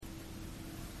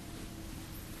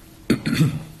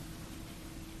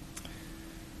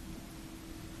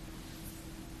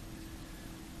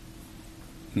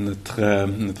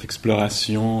Notre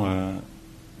exploration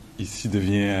ici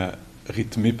devient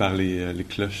rythmée par les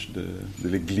cloches de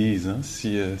l'église. Hein?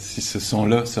 Si ce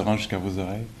son-là se rend jusqu'à vos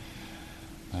oreilles.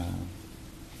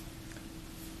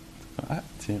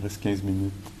 Tiens, il reste 15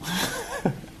 minutes.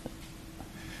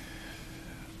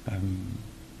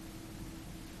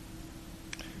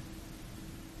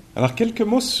 Alors, quelques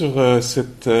mots sur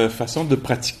cette façon de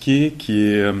pratiquer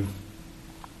qui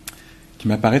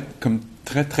m'apparaît comme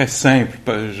très, très simple.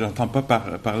 J'entends pas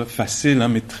par là facile, hein,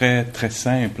 mais très, très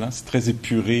simple. Hein. C'est très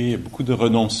épuré, beaucoup de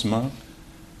renoncement.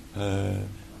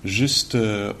 Juste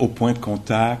au point de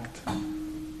contact,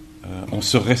 on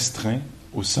se restreint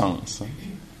au sens. Hein,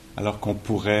 alors qu'on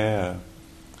pourrait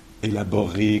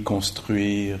élaborer,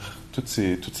 construire toutes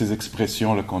ces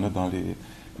expressions là, qu'on a dans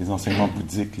les enseignements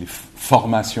bouddhiques, les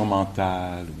formations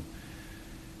mentales,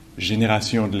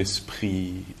 génération de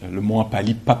l'esprit, le mot en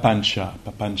pali, papancha,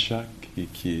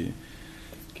 qui est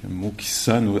un mot qui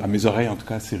sonne, à mes oreilles en tout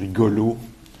cas, c'est rigolo.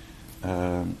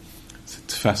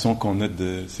 Cette façon qu'on a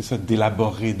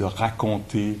d'élaborer, de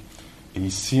raconter. Et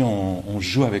ici, on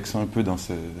joue avec ça un peu dans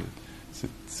ce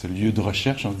lieu de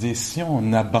recherche. On se dit, si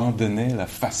on abandonnait la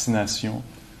fascination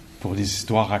pour les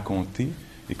histoires racontées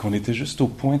et qu'on était juste au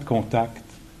point de contact,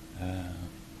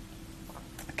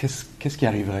 qu'est-ce qui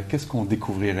arriverait? Qu'est-ce qu'on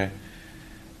découvrirait?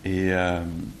 Et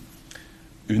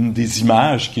une des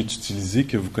images qui est utilisée,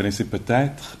 que vous connaissez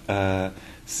peut-être,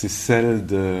 c'est celle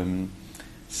de...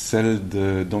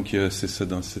 Donc, c'est ça,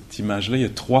 dans cette image-là, il y a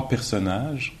 3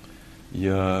 personnages. Il y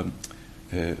a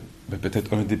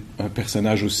peut-être un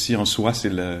personnage aussi en soi,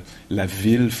 c'est la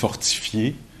ville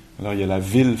fortifiée. Alors, il y a la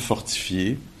ville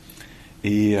fortifiée.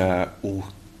 Et au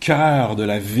cœur de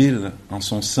la ville, en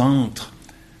son centre,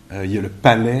 il y a le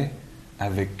palais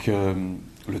avec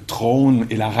le trône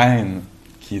et la reine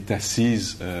qui est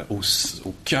assise au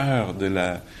cœur de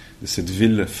cette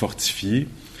ville fortifiée.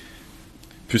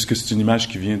 Puisque c'est une image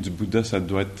qui vient du Bouddha, ça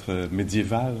doit être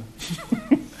médiéval.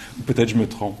 Peut-être je me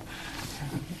trompe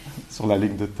sur la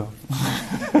ligne de temps.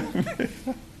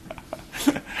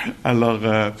 Alors,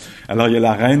 il y a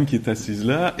la reine qui est assise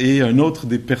là, et un autre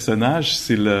des personnages,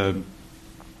 c'est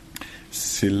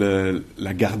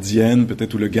la gardienne,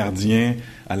 peut-être, ou le gardien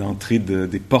à l'entrée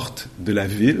des portes de la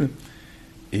ville.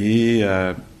 Et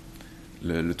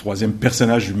le troisième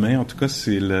personnage humain, en tout cas,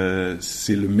 c'est le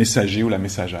messager ou la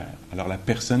messagère. Alors, la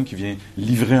personne qui vient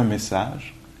livrer un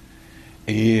message.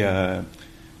 Et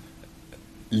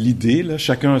l'idée, là,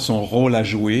 chacun a son rôle à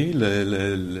jouer.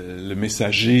 Le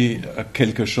messager a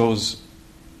quelque chose,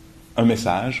 un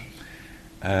message.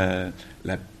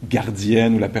 La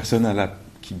gardienne ou la personne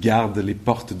qui garde les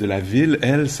portes de la ville,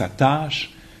 elle, sa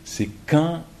tâche, c'est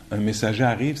quand un messager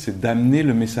arrive, c'est d'amener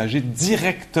le messager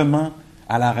directement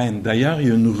à la reine. D'ailleurs, il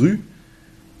y a une rue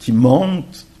qui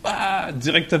monte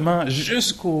directement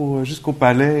jusqu'au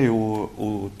palais et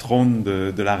au trône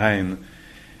de la reine.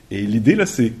 Et l'idée, là,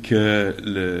 c'est que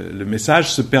le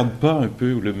message se perde pas un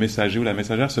peu, ou le messager ou la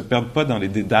messagère se perde pas dans les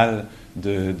dédales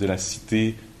de la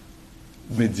cité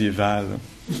médiévale.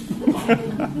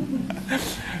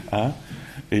 Hein?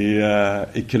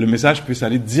 Et que le message puisse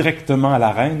aller directement à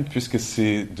la reine, puisque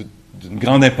c'est d'une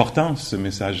grande importance, ce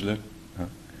message-là. Hein?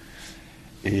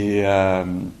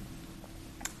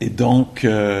 Et donc,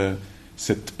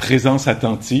 cette présence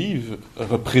attentive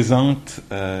représente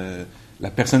la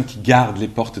personne qui garde les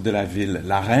portes de la ville.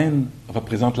 La reine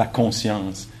représente la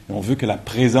conscience. Et on veut que la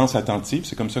présence attentive,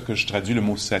 c'est comme ça que je traduis le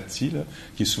mot sati, là,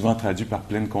 qui est souvent traduit par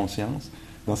pleine conscience.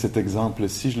 Dans cet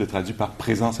exemple-ci, je le traduis par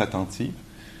présence attentive.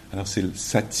 Alors, c'est le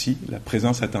sati, la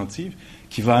présence attentive,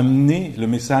 qui va amener le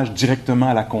message directement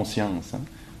à la conscience, hein,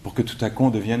 pour que tout à coup, on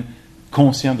devienne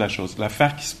conscient de la chose.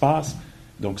 L'affaire qui se passe,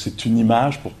 donc, c'est une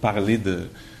image pour parler de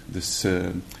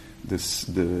ce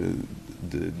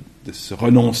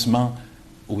renoncement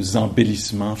aux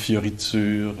embellissements,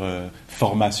 fioritures,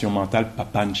 formation mentale,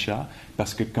 papancha,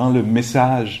 parce que quand le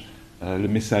messager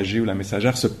ou la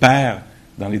messagère se perd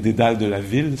dans les dédales de la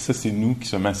ville, ça c'est nous qui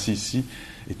sommes assis ici,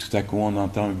 et tout à coup on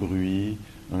entend un bruit,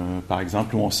 par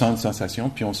exemple, où on sent une sensation,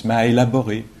 puis on se met à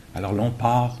élaborer. Alors là on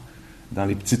part dans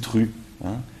les petites rues.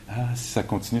 Hein? Si ça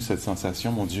continue cette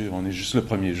sensation, mon Dieu, on est juste le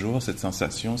premier jour, cette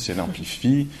sensation, si elle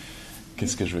amplifie,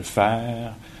 qu'est-ce que je vais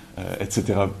faire,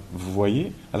 etc. Vous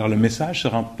voyez? Alors le message ne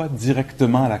se rend pas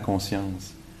directement à la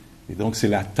conscience. Et donc c'est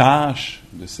la tâche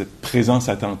de cette présence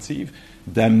attentive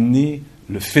d'amener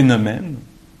le phénomène,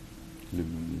 le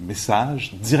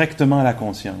message, directement à la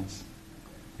conscience.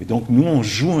 Et donc nous, on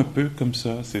joue un peu comme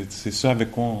ça. C'est ça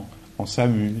avec quoi on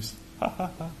s'amuse.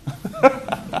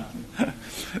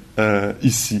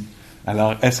 ici.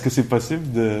 Alors, est-ce que c'est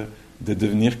possible de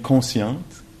devenir conscient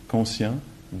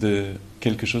de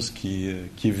quelque chose qui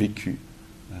est vécu?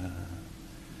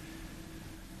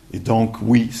 Et donc,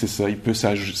 oui, c'est ça, il peut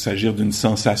s'agir d'une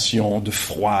sensation de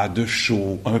froid, de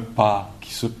chaud, un pas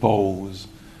qui se pose.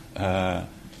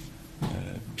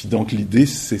 Puis donc, l'idée,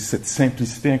 c'est cette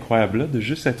simplicité incroyable-là de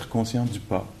juste être conscient du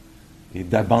pas et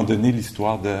d'abandonner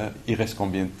l'histoire de « il reste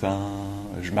combien de temps?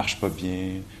 Je marche pas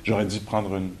bien. J'aurais dû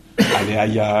aller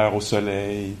ailleurs, au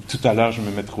soleil. Tout à l'heure, je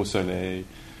me mettrai au soleil. »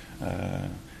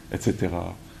 etc.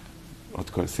 En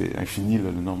tout cas, c'est infini, là,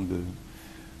 le nombre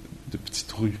de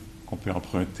petites rues qu'on peut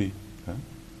emprunter. Hein?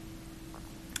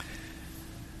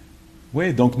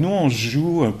 Oui, donc nous, on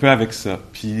joue un peu avec ça.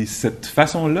 Puis cette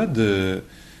façon-là de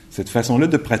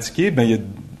pratiquer, ben, il y a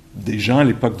des gens à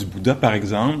l'époque du Bouddha, par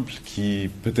exemple, qui,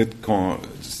 peut-être qu'on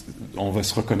va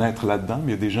se reconnaître là-dedans,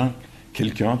 mais il y a des gens,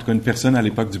 quelqu'un, en tout cas une personne à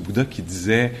l'époque du Bouddha qui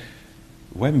disait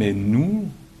 « Ouais, mais nous,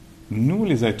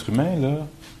 les êtres humains, là,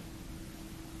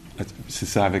 c'est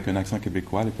ça, avec un accent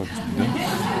québécois à l'époque du Bouddha.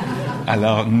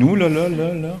 Alors, nous,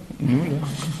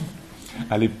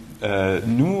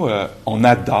 on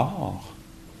adore,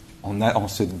 on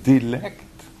se délecte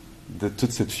de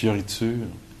toute cette fioriture.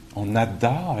 On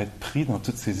adore être pris dans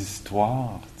toutes ces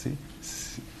histoires, tu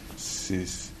sais.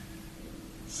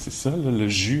 C'est ça, là, le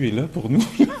jus est là pour nous.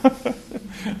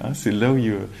 Hein, c'est là où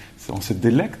on se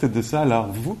délecte de ça. Alors,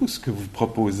 vous, ce que vous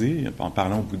proposez, en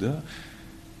parlant au Bouddha,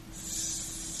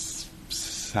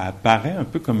 ça apparaît un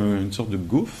peu comme une sorte de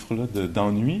gouffre là,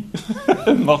 d'ennui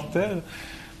mortel.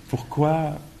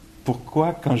 Pourquoi,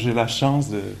 quand j'ai la chance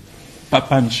de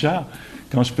papancha,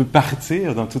 quand je peux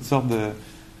partir dans toutes sortes de...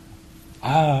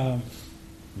 Ah,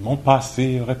 mon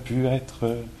passé aurait pu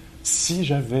être... si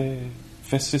j'avais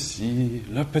fait ceci,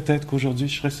 là peut-être qu'aujourd'hui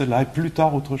je serais cela, et plus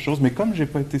tard autre chose, mais comme j'ai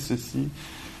pas été ceci...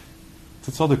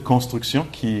 Toutes sortes de constructions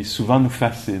qui souvent nous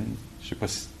fascinent. Je sais pas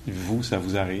si vous, ça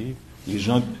vous arrive. Les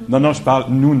gens... Non, je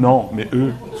parle... Nous, non, mais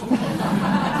eux.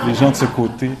 Les gens de ce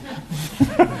côté.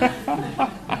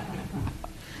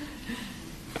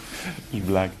 Je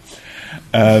blague.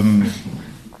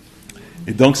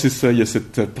 Et donc, c'est ça. Il y a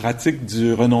cette pratique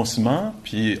du renoncement,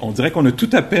 puis on dirait qu'on a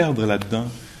tout à perdre là-dedans.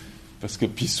 Parce que,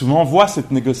 puis souvent, on voit cette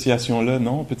négociation-là,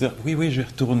 non? On peut dire, oui, je vais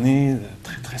retourner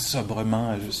très, très sobrement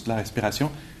à juste la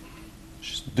respiration.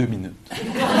 Juste 2 minutes.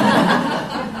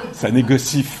 Ça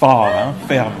négocie fort, hein,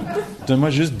 ferme.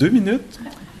 Donne-moi juste 2 minutes.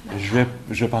 Je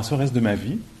vais penser au reste de ma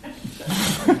vie.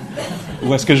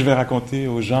 Ou est-ce que je vais raconter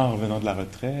aux gens en revenant de la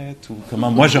retraite? Ou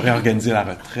comment moi j'aurais organisé la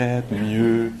retraite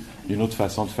mieux? Il y a une autre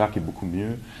façon de faire qui est beaucoup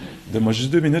mieux. Donne-moi juste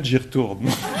 2 minutes, j'y retourne.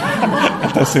 À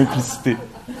ta simplicité.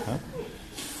 Hein?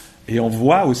 Et on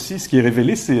voit aussi, ce qui est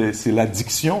révélé, c'est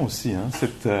l'addiction aussi. Hein?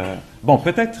 Bon,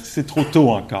 peut-être c'est trop tôt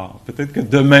encore. Peut-être que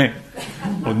demain,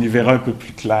 on y verra un peu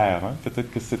plus clair. Hein? Peut-être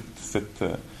que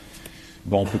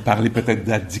bon, on peut parler peut-être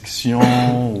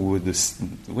d'addiction ou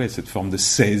cette forme de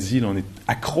saisie. Là, on est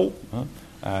accro. Hein?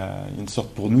 Il y a une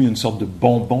sorte, pour nous, il y a une sorte de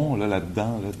bonbon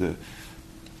là-dedans.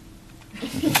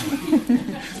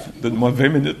 Donne-moi 20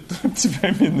 minutes, un petit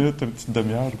 20 minutes, une petite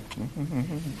demi-heure.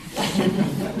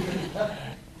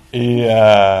 Et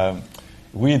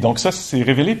oui, donc ça, c'est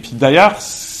révélé. Puis d'ailleurs,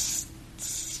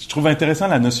 je trouve intéressant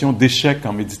la notion d'échec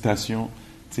en méditation.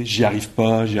 Tu sais, j'y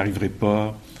arriverai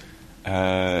pas.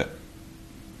 Je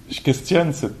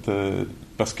questionne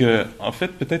parce que, en fait,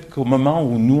 peut-être qu'au moment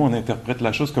où nous, on interprète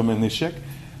la chose comme un échec,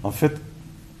 en fait,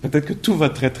 peut-être que tout va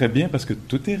très, très bien parce que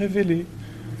tout est révélé.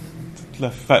 Toutes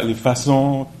les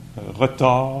façons,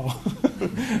 retard,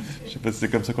 je sais pas si c'est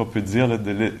comme ça qu'on peut dire, là,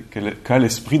 qu'a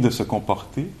l'esprit de se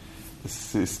comporter,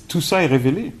 tout ça est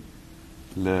révélé.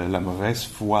 La mauvaise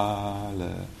foi,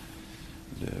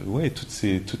 toutes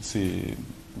ces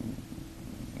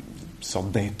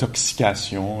sortes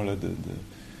d'intoxication, là, de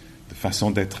façon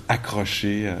d'être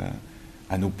accroché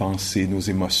à nos pensées, nos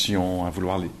émotions, à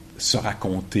vouloir se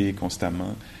raconter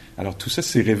constamment. Alors tout ça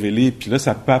s'est révélé, puis là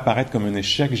ça peut apparaître comme un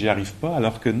échec, j'y arrive pas,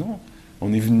 alors que non,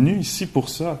 on est venu ici pour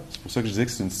ça. C'est pour ça que je disais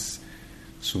que c'est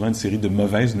souvent une série de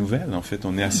mauvaises nouvelles, en fait.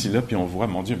 On est assis là, puis on voit,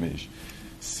 mon Dieu, mais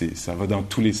ça va dans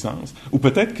tous les sens. Ou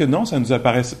peut-être que non, ça ne nous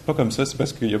apparaît pas comme ça, c'est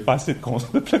parce qu'il n'y a pas assez de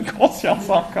pleine conscience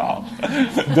encore.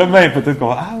 Demain, peut-être qu'on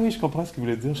va... Ah oui, je comprends ce qu'il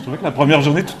voulait dire. Je trouvais que la première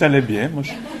journée, tout allait bien. Moi,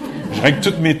 je règle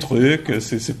tous mes trucs,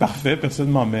 c'est parfait, personne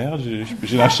ne m'emmerde.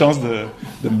 J'ai la chance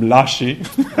de me lâcher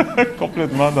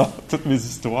complètement dans toutes mes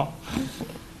histoires.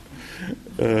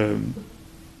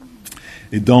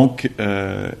 Et donc,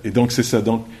 c'est ça.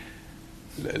 Donc,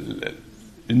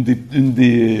 une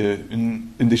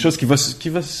des choses qui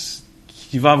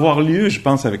va avoir lieu, je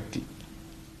pense,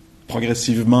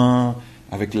 progressivement,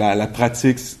 avec la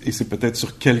pratique, et c'est peut-être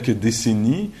sur quelques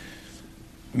décennies,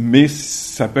 mais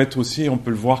ça peut être aussi, on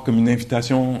peut le voir comme une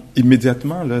invitation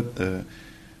immédiatement, là.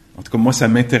 En tout cas, moi, ça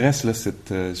m'intéresse, là,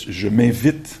 je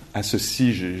m'invite à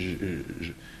ceci,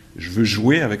 je veux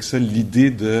jouer avec ça, l'idée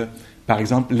de, par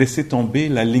exemple, laisser tomber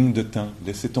la ligne de temps,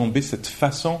 laisser tomber cette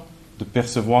façon de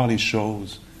percevoir les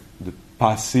choses, de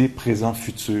passé, présent,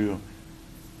 futur.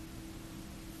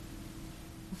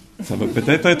 Ça va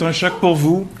peut-être être un choc pour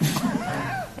vous,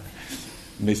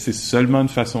 mais c'est seulement une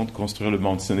façon de construire le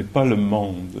monde. Ce n'est pas le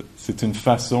monde, c'est une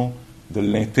façon de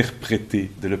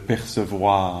l'interpréter, de le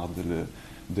percevoir, de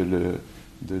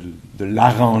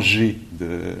l'arranger,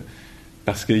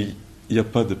 parce qu'il n'y a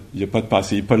pas de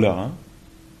passé, il n'est pas là. Hein?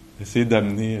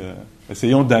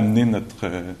 Essayons d'amener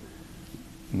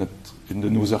une de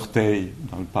nos orteils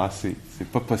dans le passé. C'est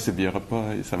pas possible,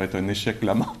 ça va être un échec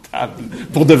lamentable,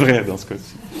 pour de vrai dans ce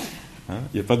cas-ci. Hein?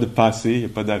 Il n'y a pas de passé, il n'y a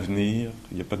pas d'avenir,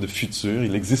 il n'y a pas de futur,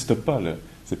 il n'existe pas, là.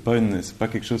 C'est pas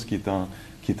quelque chose qui est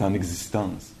en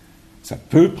existence. Ça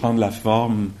peut prendre la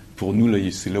forme, pour nous, là,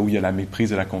 c'est là où il y a la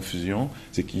méprise et la confusion,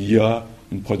 c'est qu'il y a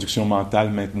une production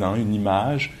mentale maintenant, une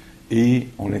image, et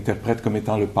on l'interprète comme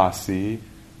étant le passé,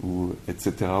 ou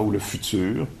etc., ou le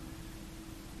futur.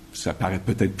 Ça paraît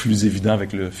peut-être plus évident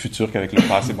avec le futur qu'avec le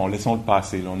passé. Bon, laissons le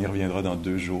passé, là, on y reviendra dans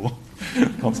 2 jours,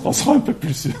 quand on sera un peu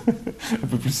plus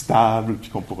stable, puis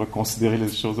qu'on pourra considérer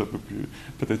les choses un peu plus,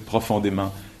 peut-être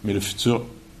profondément. Mais le futur,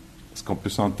 est-ce qu'on peut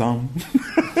s'entendre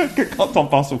que quand on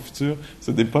pense au futur, ce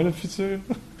n'est pas le futur?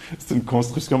 C'est une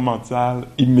construction mentale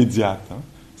immédiate. Hein?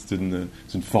 C'est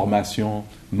une formation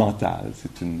mentale,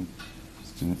 c'est une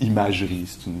imagerie,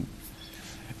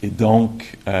 Et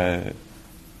donc,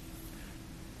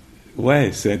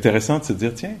 c'est intéressant de se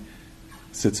dire, tiens,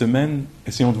 cette semaine,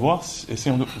 essayons de voir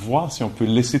si on peut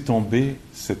laisser tomber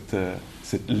cette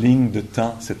ligne de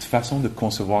temps, cette façon de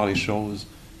concevoir les choses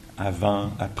avant,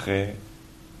 après,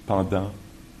 pendant,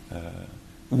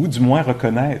 ou du moins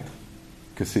reconnaître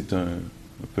que c'est un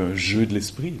peu un jeu de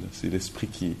l'esprit. Là. C'est l'esprit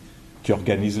qui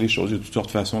organise les choses. Il y a toutes sortes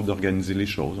de façons d'organiser les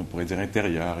choses. On pourrait dire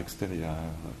intérieur, extérieur.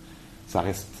 Ça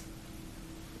reste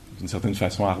d'une certaine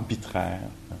façon arbitraire.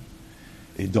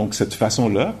 Et donc, cette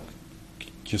façon-là,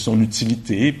 qui a son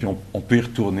utilité, puis on peut y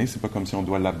retourner, c'est pas comme si on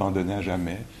doit l'abandonner à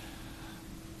jamais.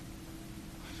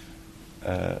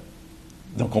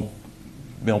 Donc,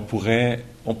 on pourrait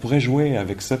jouer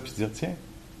avec ça, puis dire, tiens,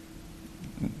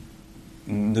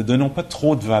 ne donnons pas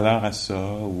trop de valeur à ça,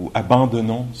 ou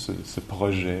abandonnons ce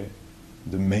projet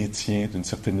de maintien d'une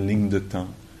certaine ligne de temps.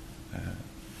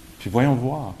 Puis voyons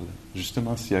voir, là,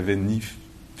 justement, s'il n'y avait ni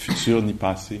futur ni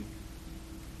passé.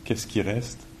 Qu'est-ce qui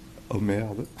reste? Oh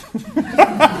merde!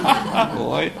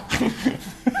 Ouais!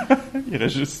 Il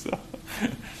reste juste ça.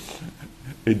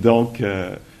 Et donc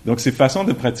ces façons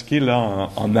de pratiquer là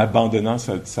en abandonnant,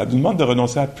 ça nous demande de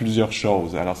renoncer à plusieurs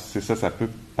choses. Alors c'est ça peut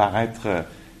paraître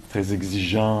très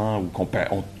exigeant ou qu'on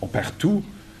perd tout,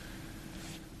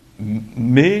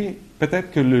 mais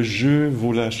peut-être que le jeu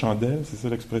vaut la chandelle, c'est ça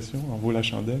l'expression, en vaut la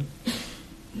chandelle,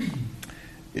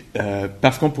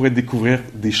 parce qu'on pourrait découvrir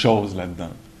des choses là-dedans.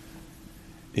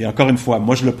 Et encore une fois,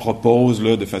 moi je le propose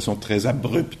là de façon très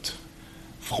abrupte,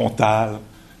 frontale,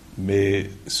 mais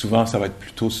souvent ça va être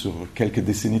plutôt sur quelques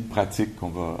décennies de pratique qu'on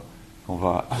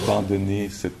va abandonner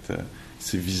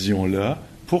ces visions-là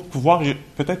pour pouvoir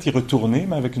peut-être y retourner,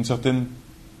 mais avec une certaine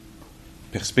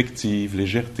perspective,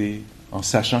 légèreté, en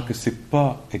sachant que c'est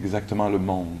pas exactement le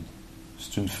monde.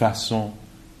 C'est une façon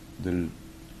de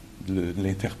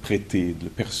l'interpréter, de le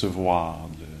percevoir,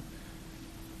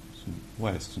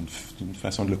 c'est une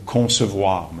façon de le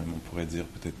concevoir, même, on pourrait dire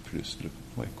peut-être plus.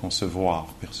 Concevoir,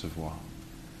 percevoir.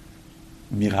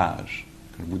 Mirage.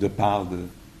 Quand le Bouddha parle de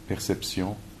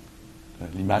perception,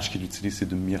 l'image qu'il utilise, c'est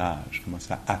de mirage. Comment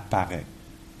ça apparaît.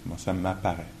 Comment ça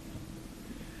m'apparaît.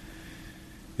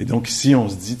 Et donc ici, on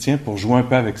se dit, tiens, pour jouer un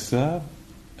peu avec ça,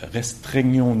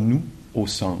 restreignons-nous au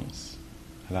sens.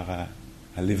 Alors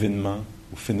à l'événement,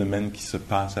 au phénomène qui se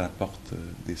passe à la porte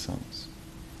des sens.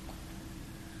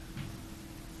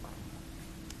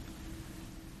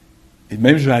 Et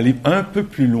même, je vais aller un peu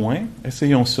plus loin.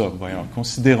 Essayons ça. Voyons,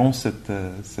 considérons cette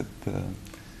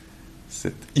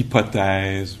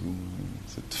hypothèse ou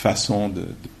cette façon de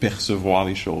percevoir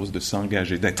les choses, de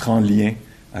s'engager, d'être en lien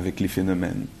avec les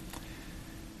phénomènes.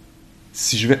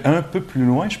 Si je vais un peu plus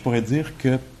loin, je pourrais dire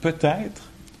que peut-être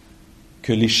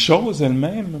que les choses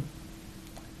elles-mêmes,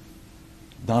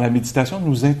 dans la méditation, ne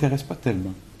nous intéressent pas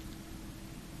tellement.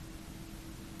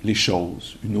 Les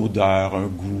choses, une odeur, un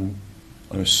goût,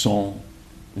 un son,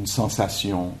 une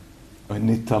sensation, un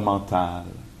état mental,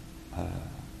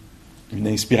 une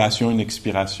inspiration, une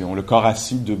expiration, le corps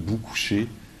assis, debout, couché,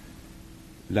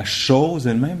 la chose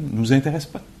elle-même ne nous intéresse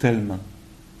pas tellement.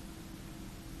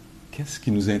 Qu'est-ce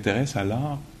qui nous intéresse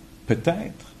alors?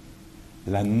 Peut-être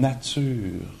la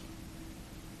nature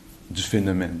du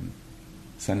phénomène.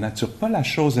 Sa nature, pas la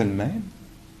chose elle-même,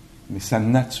 mais sa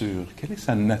nature. Quelle est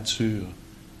sa nature?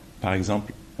 Par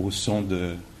exemple, au son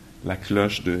de la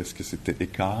cloche de... Est-ce que c'était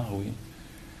Écart? Oui.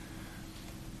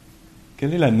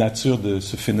 Quelle est la nature de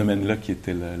ce phénomène-là qui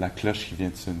était la cloche qui vient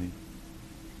de sonner?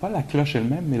 Pas la cloche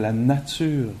elle-même, mais la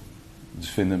nature du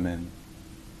phénomène.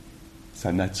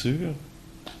 Sa nature,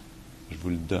 je vous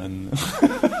le donne.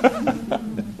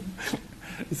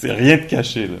 C'est rien de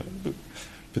caché, là.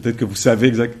 Peut-être que vous savez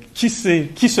exactement. Qui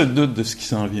se doute de ce qui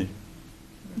s'en vient?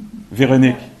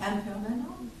 Véronique.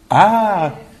 Impermanent.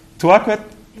 Ah! Toi, quoi?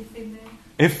 Éphémère.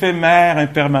 Éphémère,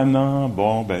 impermanent.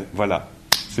 Bon, ben, voilà.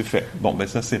 C'est fait. Bon, ben,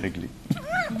 ça, c'est réglé.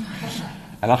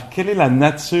 Alors, quelle est la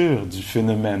nature du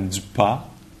phénomène du pas,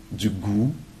 du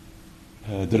goût,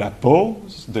 de la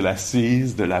pause, de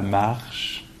l'assise, de la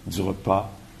marche, du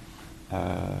repas,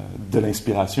 de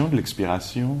l'inspiration, de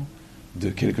l'expiration, de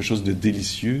quelque chose de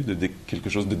délicieux, de quelque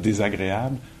chose de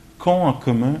désagréable, qu'ont en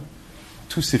commun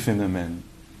tous ces phénomènes?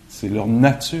 C'est leur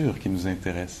nature qui nous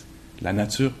intéresse, la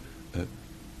nature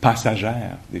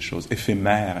passagère des choses,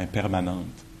 éphémère, impermanente.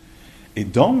 Et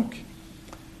donc,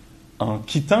 en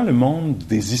quittant le monde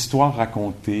des histoires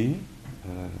racontées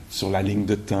sur la ligne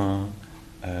de temps,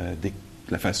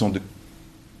 la façon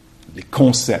des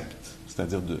concepts,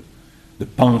 c'est-à-dire de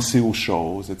penser aux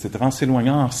choses, etc., en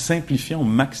s'éloignant, en simplifiant au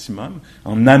maximum,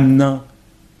 en amenant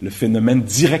le phénomène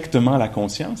directement à la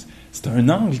conscience, c'est un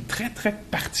angle très, très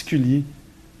particulier.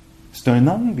 C'est un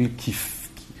angle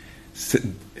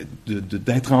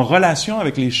d'être en relation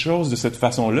avec les choses de cette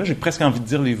façon-là. J'ai presque envie de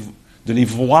dire de les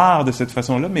voir de cette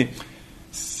façon-là, mais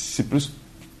c'est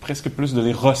presque plus de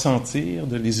les ressentir,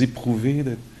 de les éprouver,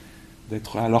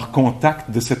 d'être à leur contact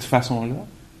de cette façon-là,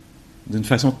 d'une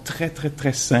façon très, très,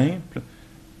 très simple,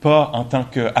 pas en tant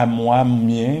que à moi,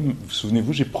 mien. Vous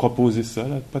souvenez-vous, j'ai proposé ça,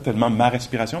 là, pas tellement ma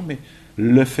respiration, mais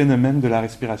le phénomène de la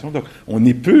respiration. Donc, on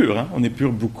est pur, hein? On est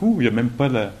pur beaucoup. Il n'y a même pas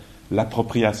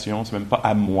l'appropriation, c'est même pas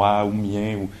à moi ou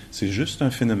mien, c'est juste un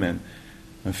phénomène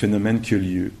qui a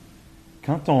lieu.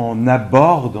 Quand on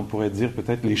aborde, on pourrait dire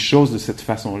peut-être les choses de cette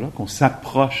façon-là, qu'on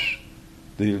s'approche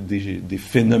des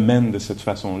phénomènes de cette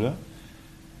façon-là,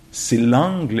 c'est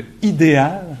l'angle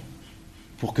idéal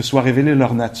pour que soit révélée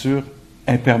leur nature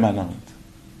impermanente.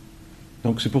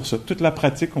 Donc c'est pour ça. Toute la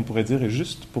pratique, on pourrait dire, est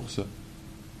juste pour ça.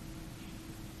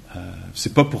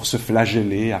 C'est pas pour se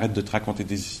flageller, arrête de te raconter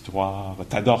des histoires,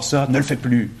 t'adores ça, ne le fais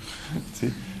plus.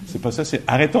 C'est pas ça, c'est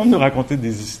arrêtons de nous raconter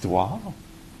des histoires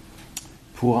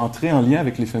pour entrer en lien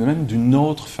avec les phénomènes d'une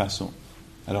autre façon.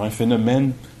 Alors un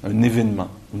phénomène, un événement,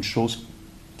 une chose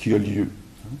qui a lieu,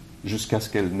 jusqu'à ce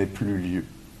qu'elle n'ait plus lieu.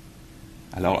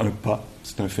 Alors un pas,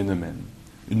 c'est un phénomène.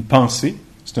 Une pensée,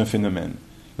 c'est un phénomène.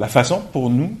 La façon pour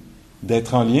nous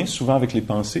d'être en lien souvent avec les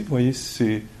pensées, vous voyez,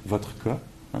 c'est votre cas.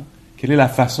 Quelle est la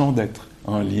façon d'être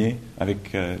en lien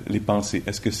avec les pensées?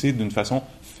 Est-ce que c'est d'une façon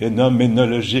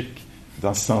phénoménologique,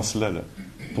 dans ce sens-là, là,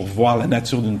 pour voir la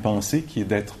nature d'une pensée qui est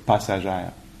d'être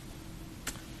passagère?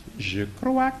 Je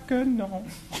crois que non.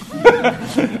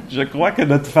 Je crois que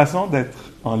notre façon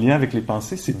d'être en lien avec les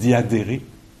pensées, c'est d'y adhérer,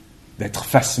 d'être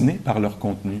fasciné par leur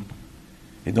contenu.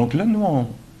 Et donc là, nous,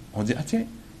 on dit, ah tiens,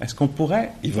 est-ce qu'on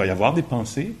pourrait, il va y avoir des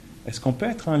pensées, est-ce qu'on peut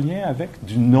être en lien avec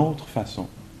d'une autre façon?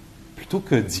 Plutôt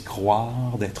que d'y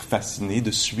croire, d'être fasciné,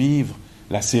 de suivre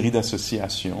la série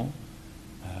d'associations,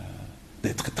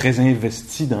 d'être très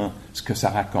investi dans ce que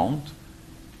ça raconte,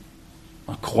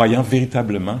 en croyant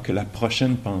véritablement que la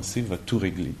prochaine pensée va tout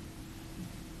régler.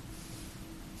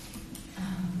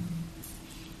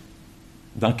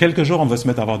 Dans quelques jours, on va se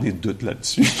mettre à avoir des doutes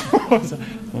là-dessus.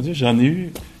 Mon Dieu, j'en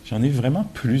ai vraiment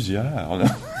plusieurs. Là.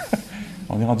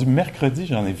 On est rendu mercredi,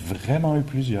 j'en ai vraiment eu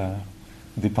plusieurs,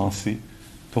 des pensées.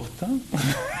 Pourtant, je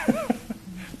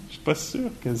ne suis pas sûr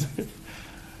que c'est...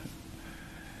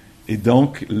 Et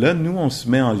donc, là, nous, on se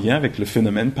met en lien avec le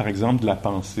phénomène, par exemple, de la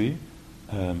pensée,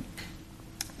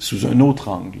 sous un autre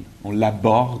angle. On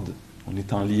l'aborde, on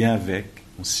est en lien avec,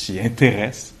 on s'y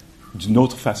intéresse d'une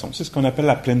autre façon. C'est ce qu'on appelle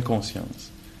la pleine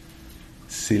conscience.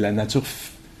 C'est la nature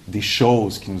des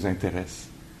choses qui nous intéressent.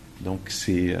 Donc,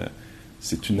 c'est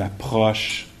une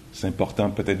approche, c'est important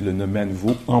peut-être de le nommer à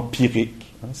nouveau, empirique.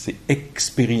 C'est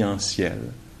expérientiel.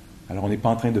 Alors, on n'est pas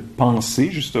en train de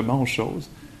penser justement aux choses.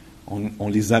 On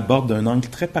les aborde d'un angle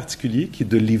très particulier qui est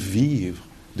de les vivre,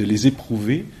 de les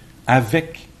éprouver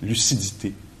avec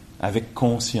lucidité, avec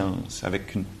conscience,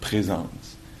 avec une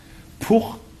présence,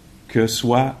 pour que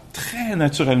soit très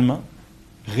naturellement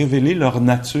révélée leur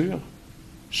nature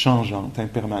changeante,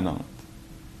 impermanente.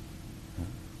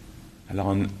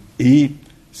 Alors, et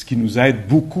ce qui nous aide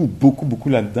beaucoup, beaucoup, beaucoup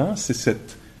là-dedans, c'est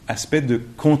cet aspect de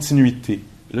continuité.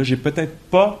 Là, j'ai peut-être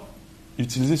pas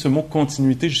utilisé ce mot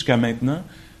continuité jusqu'à maintenant,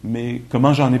 mais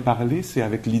comment j'en ai parlé, c'est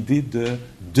avec l'idée de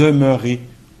demeurer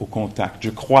au contact. Je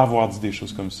crois avoir dit des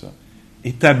choses comme ça.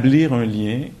 Établir un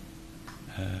lien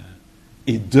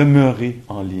et demeurer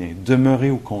en lien, demeurer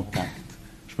au contact.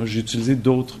 Moi, j'ai utilisé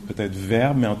d'autres, peut-être,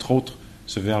 verbes, mais entre autres,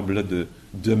 ce verbe-là de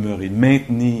demeurer,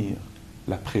 maintenir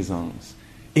la présence,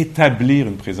 établir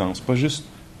une présence, pas juste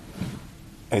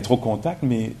être au contact,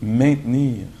 mais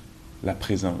maintenir la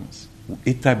présence, ou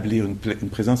établir une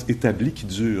présence établie qui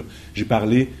dure.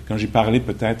 Quand j'ai parlé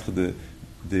peut-être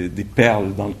des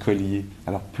perles dans le collier,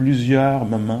 alors plusieurs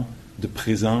moments de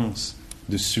présence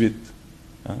de suite,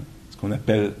 hein, ce qu'on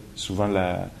appelle souvent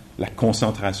la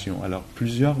concentration. Alors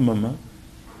plusieurs moments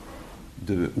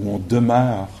où on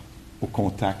demeure au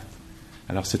contact.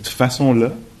 Alors cette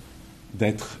façon-là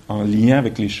d'être en lien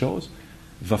avec les choses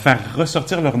va faire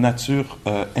ressortir leur nature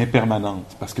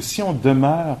impermanente. Parce que si on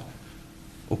demeure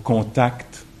au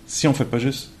contact, si on ne fait pas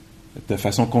juste de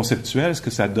façon conceptuelle, ce que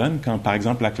ça donne quand, par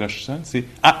exemple, la cloche sonne, c'est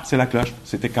 « Ah, c'est la cloche,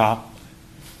 c'était quart ».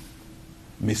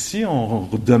 Mais si on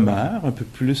demeure un peu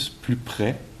plus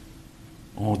près,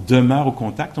 on demeure au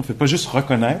contact, on ne fait pas juste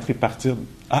reconnaître et partir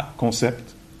 « Ah,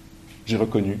 concept ». J'ai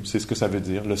reconnu, c'est ce que ça veut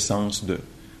dire, le sens de,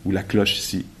 ou la cloche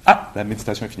ici. Ah, la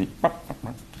méditation est finie.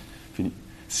 Fini.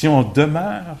 Si on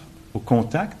demeure au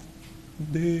contact,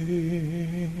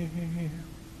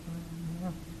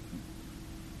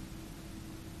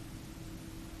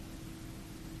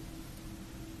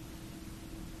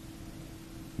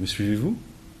 me suivez-vous?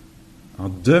 En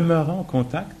demeurant au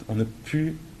contact, on a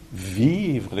pu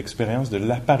vivre l'expérience de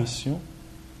l'apparition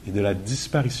et de la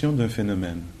disparition d'un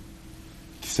phénomène.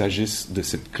 Qu'il s'agisse de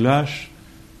cette cloche,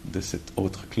 de cette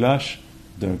autre cloche,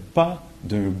 d'un pas,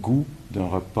 d'un goût, d'un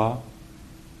repas,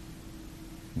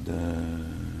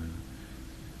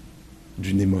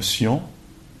 d'une émotion,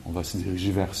 on va se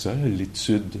diriger vers ça,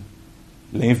 l'étude,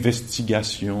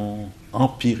 l'investigation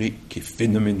empirique et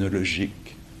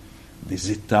phénoménologique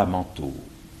des états mentaux.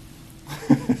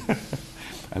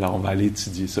 Alors on va aller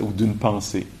étudier ça, ou d'une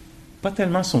pensée. Pas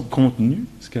tellement son contenu,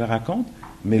 ce qu'elle raconte,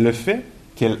 mais le fait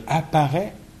qu'elle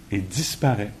apparaît et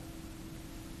disparaît.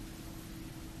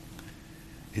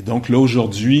 Et donc là,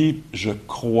 aujourd'hui, je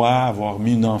crois avoir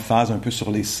mis une emphase un peu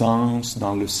sur les sens,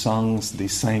 dans le sens des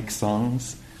 5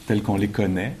 sens, tels qu'on les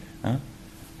connaît. Hein?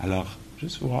 Alors,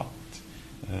 juste voir.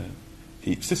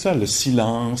 Et c'est ça, le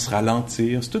silence,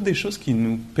 ralentir, c'est toutes des choses qui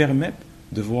nous permettent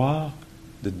de voir,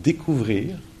 de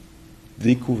découvrir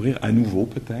à nouveau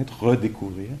peut-être,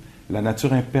 redécouvrir la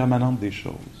nature impermanente des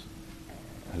choses.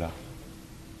 Alors,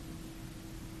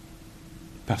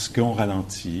 parce qu'on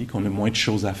ralentit, qu'on a moins de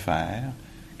choses à faire,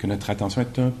 que notre attention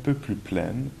est un peu plus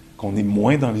pleine, qu'on est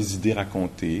moins dans les idées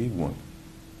racontées, ou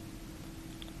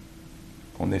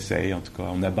qu'on essaye, en tout cas,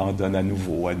 on abandonne à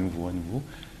nouveau.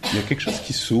 Il y a quelque chose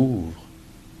qui s'ouvre,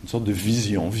 une sorte de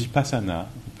vision, vipassana.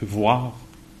 On peut voir,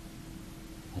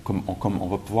 on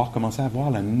va pouvoir commencer à voir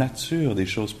la nature des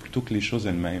choses plutôt que les choses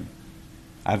elles-mêmes.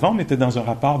 Avant, on était dans un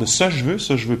rapport de ça je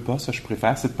veux pas, ça je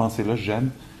préfère, cette pensée-là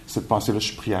j'aime, cette pensée-là je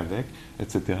suis pris avec,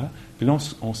 etc. Puis là,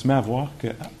 on se met à voir que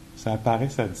ça apparaît,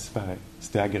 ça disparaît.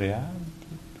 C'était agréable,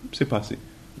 c'est passé.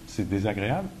 C'est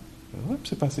désagréable,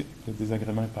 c'est passé. Le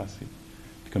désagrément est passé.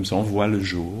 Puis comme ça, on voit le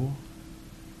jour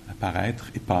apparaître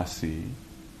et passer.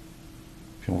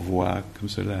 Puis on voit comme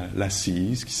ça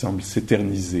l'assise qui semble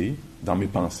s'éterniser dans mes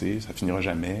pensées. Ça finira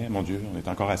jamais. Mon Dieu, on est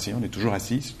encore assis, on est toujours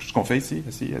assis. C'est tout ce qu'on fait ici,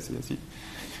 assis.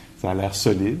 Ça a l'air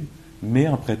solide. Mais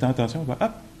en prêtant attention, on va,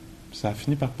 hop, ça a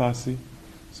fini par passer,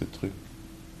 ce truc.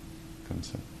 Comme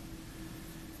ça.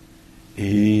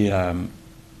 Et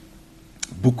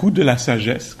beaucoup de la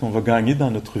sagesse qu'on va gagner dans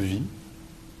notre vie,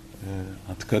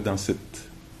 en tout cas dans cette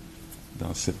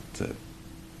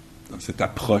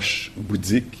approche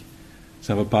bouddhique,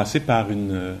 ça va passer par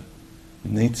une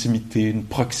intimité, une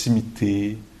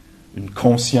proximité, une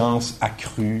conscience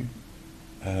accrue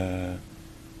de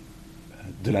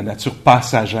la nature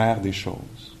passagère des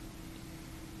choses.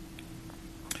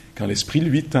 Quand l'esprit,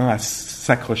 lui, tend à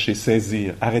s'accrocher,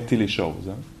 saisir, arrêter les choses,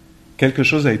 hein, quelque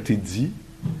chose a été dit,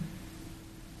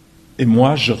 et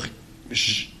moi,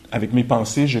 avec mes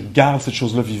pensées, je garde cette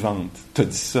chose-là vivante. T'as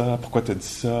dit ça, pourquoi t'as dit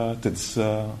ça? T'as dit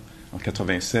ça en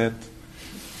 87,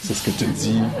 c'est ce que t'as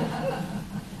dit.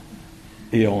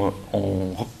 Et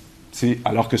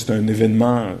alors que c'est un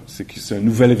événement, c'est un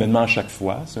nouvel événement à chaque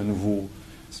fois, c'est une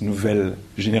nouvelle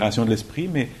génération de l'esprit,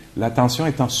 mais l'attention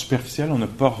étant superficielle, on n'a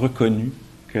pas reconnu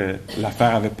que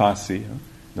l'affaire avait passé. Hein.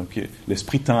 Donc,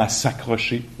 l'esprit tend à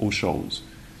s'accrocher aux choses.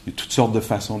 Il y a toutes sortes de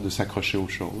façons de s'accrocher aux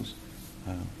choses.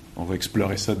 On va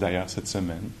explorer ça d'ailleurs cette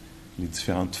semaine, les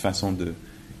différentes façons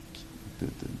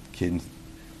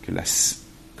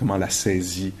comment la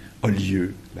saisie a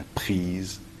lieu, la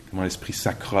prise, comment l'esprit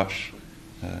s'accroche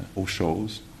aux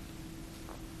choses.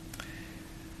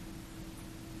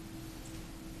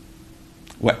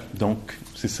 Ouais, donc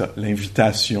c'est ça,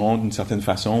 l'invitation d'une certaine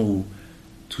façon où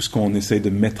tout ce qu'on essaie de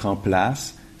mettre en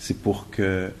place, c'est pour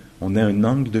qu'on ait un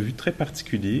angle de vue très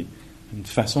particulier, une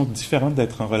façon différente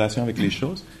d'être en relation avec les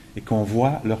choses et qu'on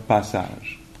voit leur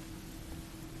passage.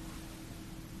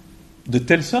 De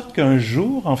telle sorte qu'un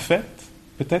jour, en fait,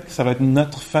 peut-être que ça va être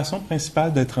notre façon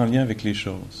principale d'être en lien avec les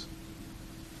choses.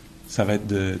 Ça va être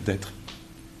d'être,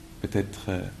 peut-être,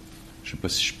 je ne sais pas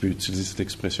si je peux utiliser cette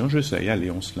expression, j'essaie,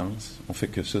 allez, on se lance, on fait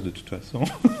que ça de toute façon.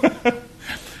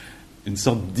 Une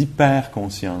sorte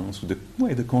d'hyper-conscience, ou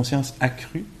de conscience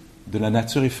accrue de la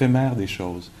nature éphémère des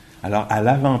choses. Alors, à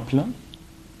l'avant-plan,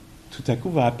 tout à coup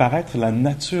va apparaître la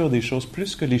nature des choses,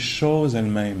 plus que les choses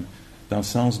elles-mêmes, dans le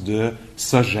sens de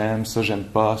ça j'aime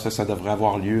pas, ça devrait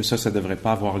avoir lieu, ça devrait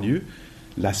pas avoir lieu.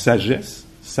 La sagesse,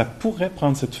 ça pourrait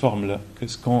prendre cette forme-là, que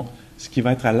ce qui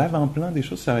va être à l'avant-plan des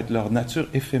choses, ça va être leur nature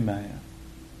éphémère.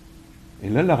 Et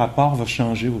là, le rapport va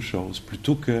changer aux choses,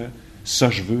 plutôt que ça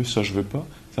je veux pas,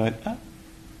 ça va être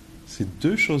ces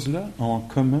deux choses-là ont en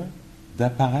commun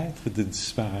d'apparaître et de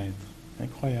disparaître.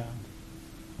 Incroyable.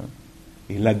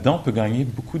 Et là-dedans, on peut gagner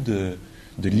beaucoup de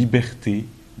liberté.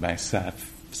 Ben,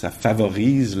 ça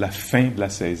favorise la fin de la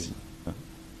saisie.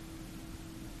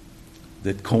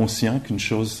 D'être conscient qu'une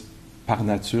chose, par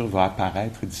nature, va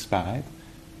apparaître et disparaître.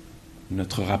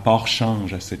 Notre rapport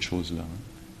change à cette chose-là.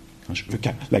 Quand je veux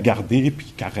la garder,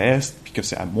 puis qu'elle reste, puis que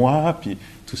c'est à moi, puis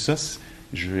tout ça,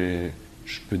 je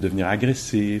peux devenir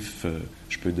agressif,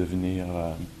 je peux devenir...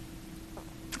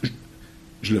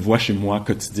 Je le vois chez moi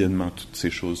quotidiennement, toutes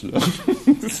ces choses-là.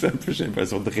 C'est un peu, j'ai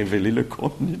l'impression de révéler le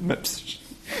contenu de ma psyché.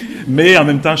 Mais en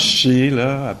même temps, je sais,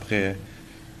 là, après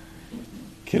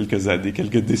quelques années,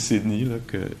 quelques décennies, là,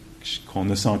 qu'on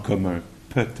a ça en commun.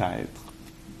 Peut-être,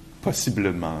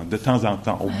 possiblement, de temps en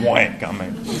temps, au moins quand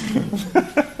même.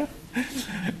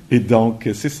 Et donc,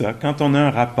 c'est ça. Quand on a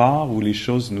un rapport où les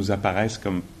choses nous apparaissent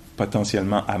comme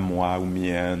potentiellement à moi ou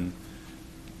miennes,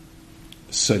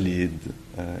 solides,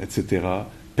 etc.,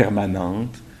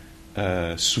 permanentes,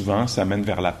 souvent ça mène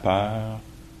vers la peur,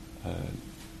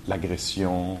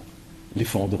 l'agression,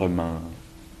 l'effondrement.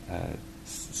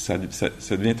 Ça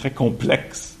devient très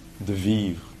complexe de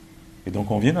vivre. Et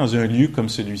donc on vient dans un lieu comme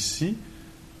celui-ci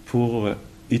pour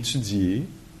étudier.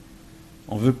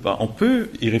 On peut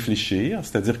y réfléchir,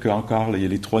 c'est-à-dire qu'encore, il y a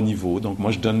les 3 niveaux. Donc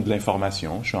moi je donne de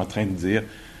l'information, je suis en train de dire,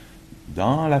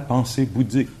 dans la pensée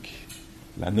bouddhique,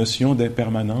 la notion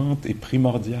d'impermanente est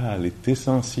primordiale, est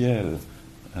essentielle.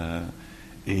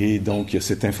 Et donc, il y a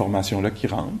cette information-là qui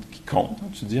rentre, qui compte.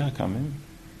 Tu dis, quand même,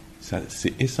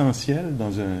 c'est essentiel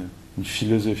dans une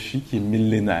philosophie qui est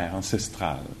millénaire,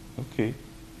 ancestrale. OK.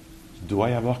 Il doit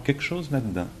y avoir quelque chose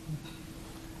là-dedans.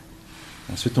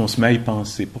 Ensuite, on se met à y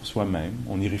penser pour soi-même,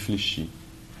 on y réfléchit.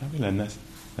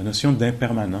 La notion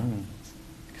d'impermanence,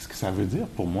 qu'est-ce que ça veut dire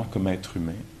pour moi comme être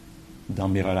humain dans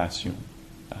mes relations?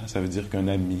 Ça veut dire qu'un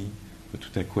ami va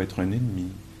tout à coup être un ennemi.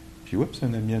 Puis, oups,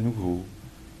 un ami à nouveau.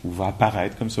 Ou va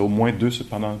apparaître comme ça, au moins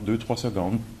pendant 2-3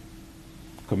 secondes,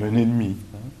 comme un ennemi.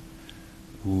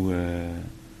 Ou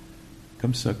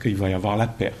comme ça, qu'il va y avoir la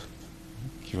perte.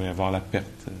 Qu'il va y avoir la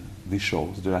perte des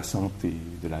choses, de la santé,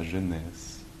 de la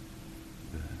jeunesse,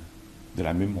 de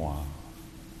la mémoire.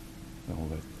 Alors, on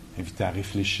va être invité à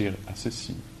réfléchir à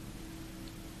ceci.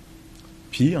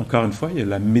 Puis, encore une fois, il y a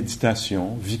la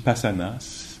méditation, vipassana.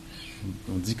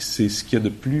 On dit que c'est ce qu'il y a de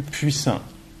plus puissant.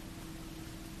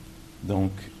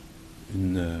 Donc,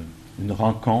 une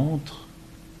rencontre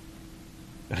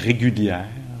régulière,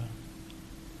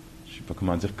 je ne sais pas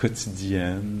comment dire,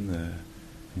 quotidienne,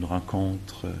 une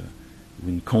rencontre ou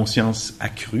une conscience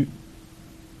accrue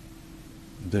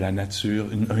de la nature,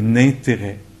 un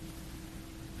intérêt.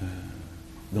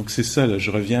 Donc, c'est ça, là, je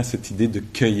reviens à cette idée de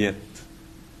cueillette.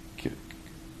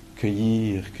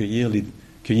 Cueillir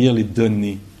les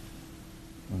données.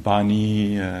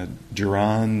 Bonnie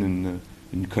Duran,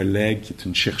 une collègue qui est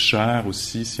une chercheure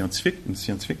aussi, une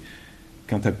scientifique,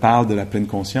 quand elle parle de la pleine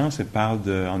conscience, elle parle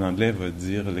en anglais, elle va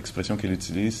dire, l'expression qu'elle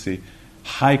utilise, c'est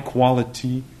 « high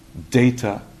quality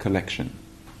data collection ».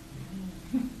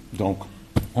 Donc,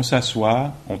 on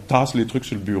s'assoit, on tasse les trucs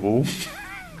sur le bureau,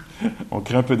 on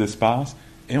crée un peu d'espace,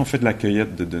 et on fait de la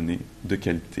cueillette de données de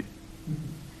qualité.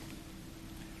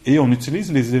 Et on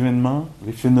utilise les événements,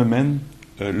 les phénomènes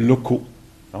locaux.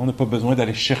 Alors, on n'a pas besoin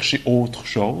d'aller chercher autre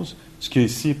chose. Ce qui est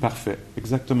ici est parfait.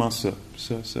 Exactement ça.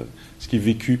 Ce qui est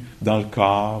vécu dans le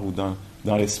corps ou dans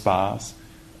dans l'espace,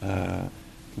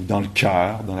 ou dans le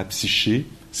cœur, dans la psyché,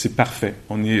 c'est parfait.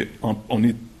 On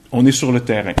est sur le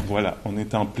terrain, voilà. On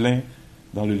est en plein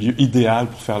dans le lieu idéal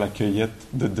pour faire la cueillette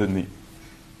de données.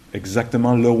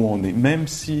 Exactement là où on est. Même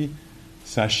si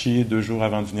ça a chié 2 jours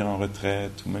avant de venir en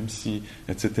retraite, ou même si,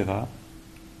 etc.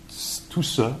 Tout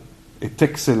ça est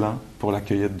excellent pour la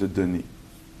cueillette de données.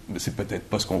 Mais c'est peut-être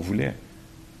pas ce qu'on voulait.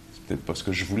 C'est peut-être pas ce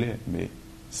que je voulais, mais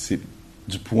c'est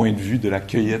du point de vue de la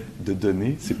cueillette de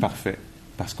données, c'est parfait.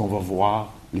 Parce qu'on va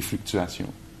voir les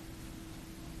fluctuations.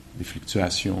 Les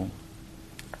fluctuations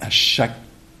à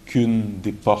chacune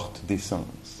des portes des sens.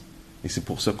 Et c'est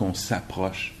pour ça qu'on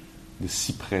s'approche de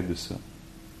si près de ça.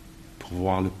 Pour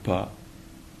voir le pas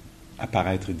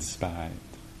apparaître et disparaître.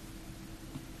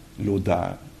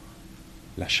 L'odeur,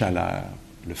 la chaleur,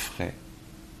 le frais.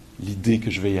 L'idée que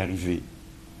je vais y arriver.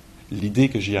 L'idée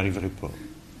que j'y arriverai pas.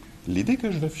 L'idée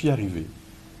que je vais y arriver.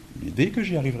 L'idée que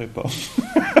j'y arriverai pas.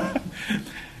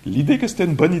 L'idée que c'était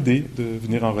une bonne idée de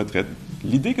venir en retraite.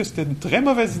 L'idée que c'était une très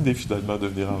mauvaise idée, finalement, de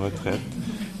venir en retraite.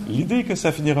 L'idée que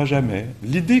ça finira jamais.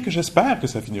 L'idée que j'espère que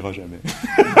ça finira jamais.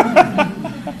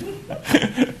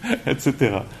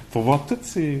 Etc. Pour voir toutes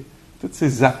ces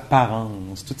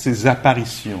apparences, toutes ces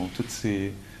apparitions, toutes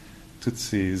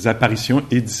ces apparitions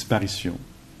et disparitions.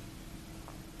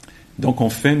 Donc,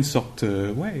 on fait une sorte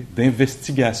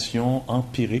d'investigation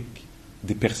empirique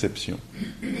des perceptions.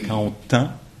 Quand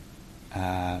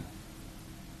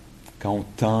on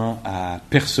tend à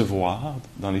percevoir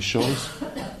dans les choses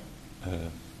une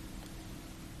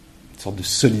sorte de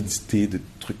solidité, de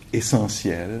trucs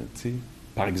essentiels. Tu sais.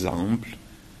 Par exemple,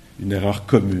 une erreur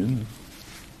commune,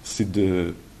 c'est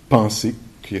de penser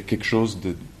qu'il y a quelque chose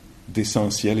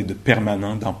d'essentiel et de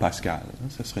permanent dans Pascal.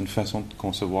 Ça serait une façon de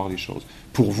concevoir les choses.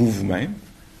 Pour vous-même,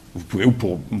 vous pouvez, ou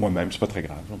pour moi-même, c'est pas très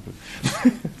grave,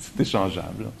 c'est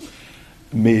échangeable.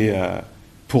 Mais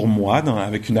pour moi,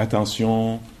 avec une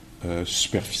attention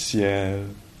superficielle,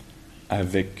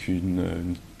 avec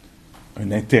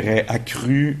un intérêt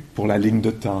accru pour la ligne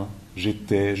de temps,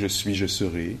 j'étais, je suis, je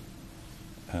serai.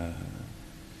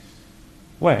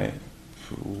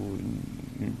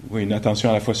 Une attention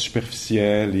à la fois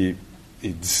superficielle et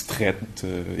distraite,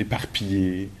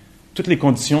 éparpillée. Toutes les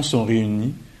conditions sont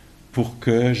réunies pour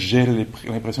que j'ai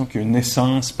l'impression qu'il y a une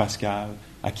essence Pascal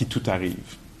à qui tout arrive.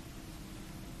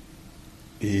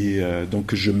 Et donc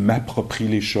que je m'approprie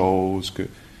les choses, que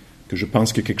je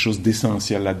pense qu'il y a quelque chose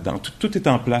d'essentiel là-dedans. Tout est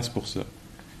en place pour ça.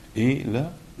 Et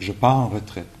là, je pars en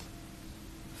retraite.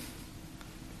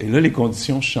 Et là, les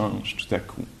conditions changent tout à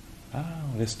coup.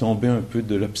 On laisse tomber un peu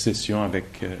de l'obsession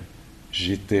avec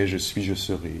j'étais, je suis, je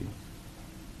serai.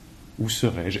 Où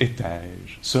serais-je?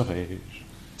 Étais-je? Serais-je?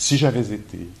 Si j'avais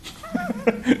été?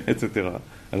 Etc.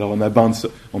 Alors on abandonne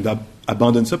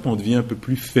ça, puis on devient un peu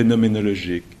plus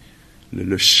phénoménologique.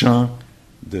 Le champ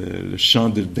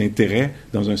d'intérêt,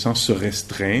 dans un sens, se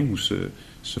restreint ou se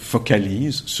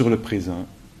focalise sur le présent.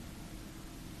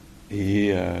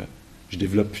 Et je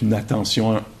développe une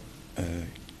attention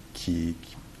qui,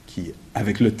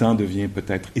 avec le temps, devient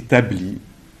peut-être établie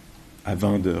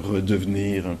avant de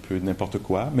redevenir un peu n'importe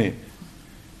quoi, mais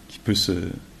qui peut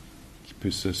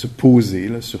se poser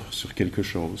là, sur quelque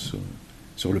chose,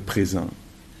 sur le présent.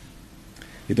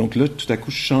 Et donc là, tout à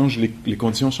coup, les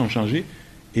conditions sont changées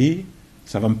et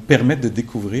ça va me permettre de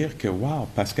découvrir que, wow,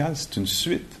 Pascal, c'est une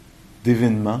suite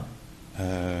d'événements,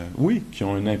 qui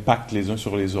ont un impact les uns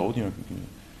sur les autres. Il y a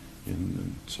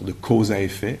une sorte de cause à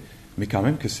effet, mais quand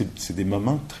même que c'est des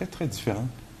moments très, très différents.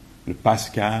 Le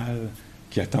Pascal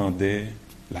qui attendait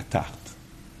la tarte.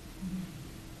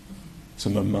 Ce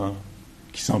moment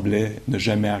qui semblait ne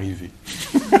jamais arriver.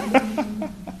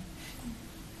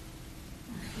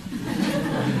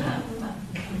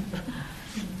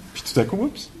 Puis tout à coup,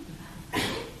 oups!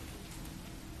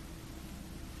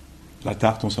 La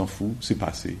tarte, on s'en fout, c'est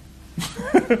passé.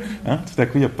 Tout à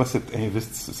coup, il n'y a pas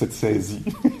cette saisie.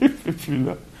 Elle plus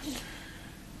là.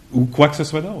 Ou quoi que ce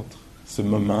soit d'autre. Ce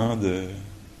moment de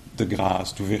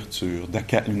grâce, d'ouverture,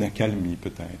 une accalmie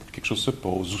peut-être. Quelque chose se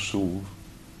pose ou s'ouvre.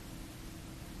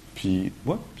 Puis,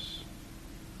 oups,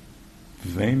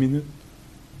 20 minutes,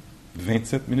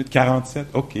 27 minutes, 47,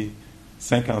 OK,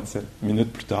 57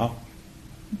 minutes plus tard.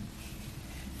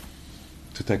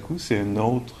 Tout à coup, c'est une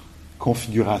autre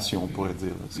configuration, on pourrait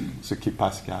dire. Ce qui est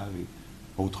Pascal et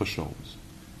autre chose.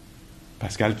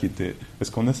 Pascal qui était... Est-ce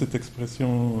qu'on a cette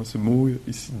expression, ce mot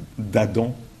ici,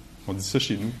 d'adon? On dit ça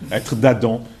chez nous. Être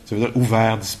d'adon, ça veut dire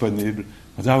ouvert, disponible.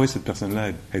 On dit, oui, cette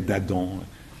personne-là est d'adon.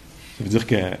 Ça veut dire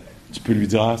que tu peux lui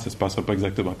dire, ça se passera pas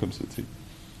exactement comme ça, tu sais.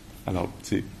 Alors, tu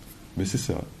sais, mais c'est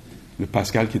ça. Le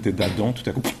Pascal qui était d'adon, tout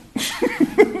à coup,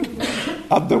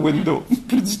 out the window,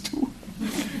 plus du tout.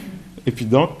 Et puis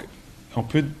donc, on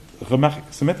peut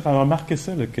se mettre à remarquer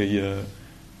ça, là, qu'il y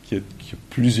a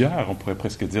plusieurs, on pourrait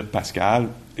presque dire Pascal,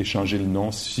 échangez le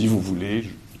nom si vous voulez, je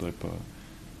ne voudrais pas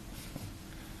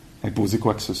imposer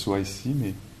quoi que ce soit ici,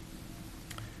 mais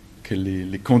que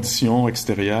les conditions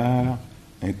extérieures,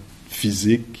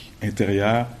 physiques,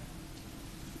 intérieures,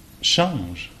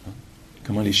 changent. Hein.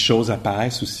 Comment les choses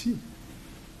apparaissent aussi.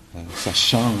 Ça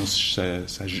change,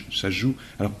 ça joue.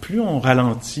 Alors plus on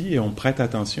ralentit et on prête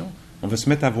attention, on va se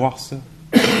mettre à voir ça.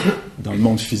 Dans le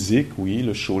monde physique, oui,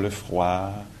 le chaud, le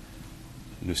froid,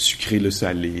 le sucré, le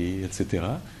salé, etc.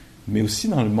 Mais aussi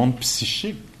dans le monde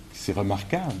psychique, c'est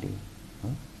remarquable. Hein?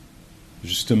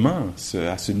 Justement,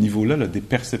 à ce niveau-là, là, des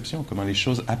perceptions, comment les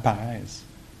choses apparaissent.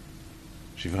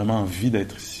 J'ai vraiment envie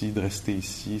d'être ici, de rester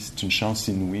ici. C'est une chance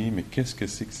inouïe, mais qu'est-ce que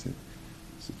c'est que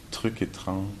ce truc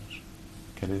étrange?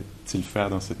 Qu'allait-il faire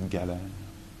dans cette galère?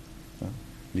 Hein?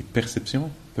 Les perceptions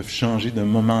peuvent changer d'un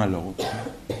moment à l'autre.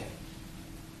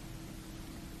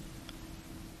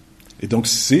 Et donc,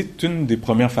 c'est une des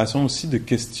premières façons aussi de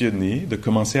questionner, de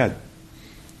commencer à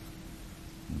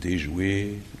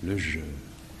déjouer le jeu.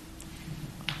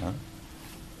 Hein?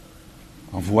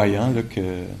 En voyant là,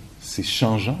 que c'est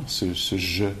changeant, ce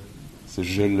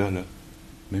jeu-là. Là.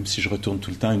 Même si je retourne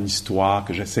tout le temps à une histoire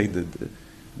que j'essaye de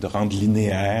rendre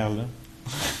linéaire, là.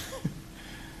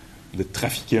 De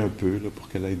trafiquer un peu là, pour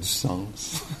qu'elle ait du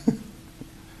sens.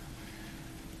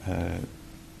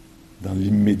 Dans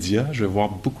l'immédiat, je vais voir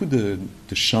beaucoup de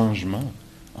changements,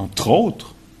 entre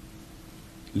autres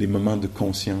les moments de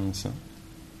conscience. Hein.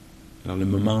 Alors le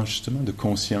moment justement de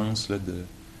conscience, là, de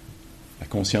la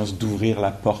conscience d'ouvrir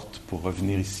la porte pour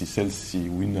revenir ici, celle-ci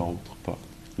ou une autre porte.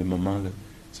 Le moment, là,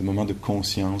 ce moment de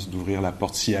conscience d'ouvrir la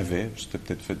porte, s'il y avait, c'était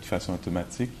peut-être fait de façon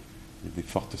automatique, il y a des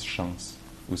fortes chances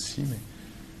aussi, mais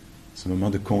ce moment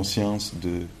de conscience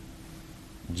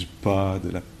du pas, de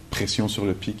la pression sur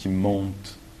le pied qui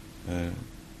monte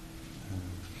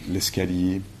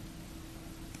l'escalier,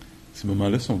 ces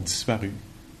moments-là sont disparus.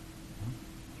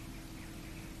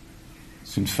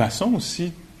 C'est une façon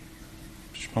aussi,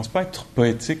 je ne pense pas être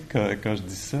poétique quand je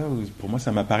dis ça, pour moi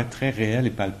ça m'apparaît très réel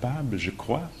et palpable, je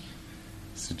crois.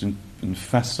 C'est une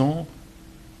façon,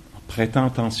 en prêtant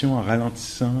attention, en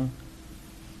ralentissant,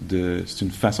 c'est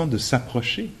une façon de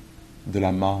s'approcher de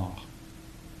la mort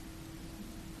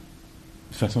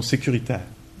de façon sécuritaire.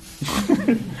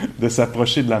 De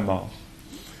s'approcher de la mort.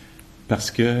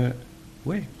 Parce que,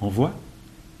 oui, on voit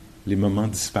les moments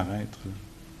disparaître.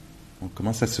 On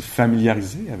commence à se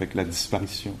familiariser avec la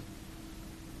disparition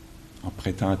en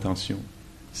prêtant attention.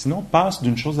 Sinon, on passe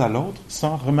d'une chose à l'autre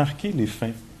sans remarquer les fins.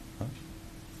 Hein?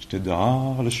 J'étais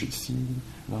dehors, là je suis ici,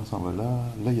 là on s'en va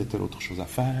là il y a telle autre chose à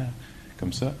faire,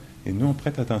 comme ça. Et nous, on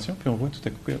prête attention, puis on voit tout à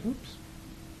coup que, oups,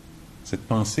 cette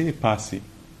pensée est passée.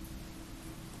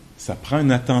 Ça prend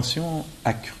une attention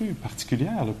accrue,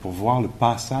 particulière, là, pour voir le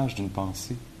passage d'une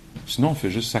pensée. Sinon, on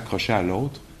fait juste s'accrocher à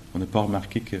l'autre. On n'a pas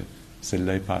remarqué que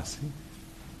celle-là est passée.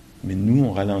 Mais nous,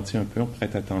 on ralentit un peu, on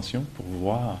prête attention pour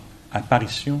voir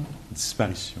apparition,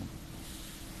 disparition.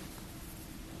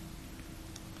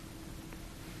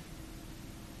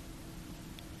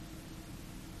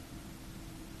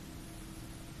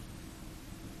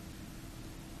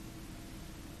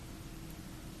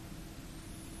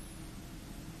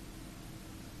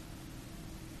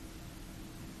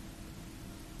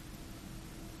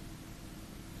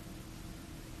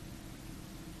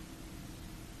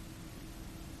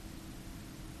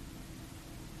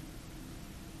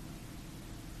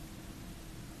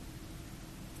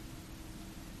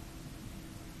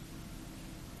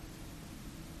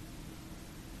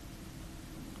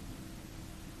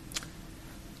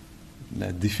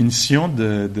 La définition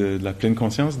de la pleine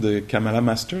conscience de Kamala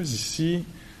Masters ici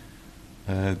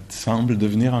semble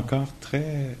devenir encore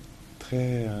très,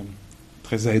 très,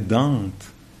 très aidante.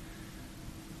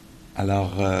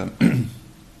 Alors,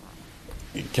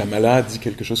 Kamala dit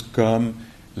quelque chose comme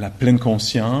la pleine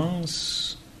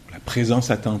conscience, la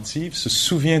présence attentive se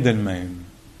souvient d'elle-même.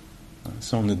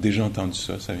 Ça, on a déjà entendu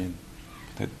ça, ça vient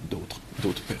peut-être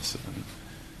d'autres personnes.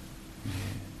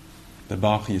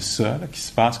 D'abord, il y a ça là, qui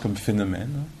se passe comme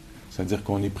phénomène. Hein. C'est-à-dire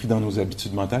qu'on est pris dans nos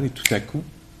habitudes mentales et tout à coup,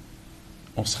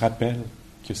 on se rappelle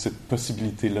qu'il y a cette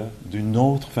possibilité-là d'une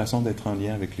autre façon d'être en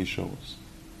lien avec les choses.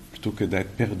 Plutôt que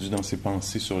d'être perdu dans ses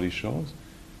pensées sur les choses,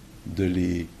 de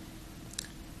les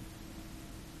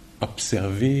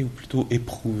observer ou plutôt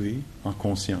éprouver en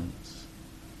conscience,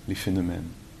 les phénomènes.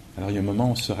 Alors, il y a un moment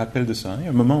où on se rappelle de ça. Hein. Il y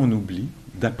a un moment où on oublie.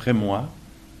 D'après moi,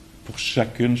 pour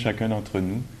chacun d'entre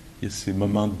nous, il y a ces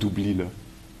moments d'oubli-là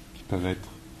qui peuvent être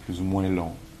plus ou moins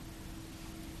longs.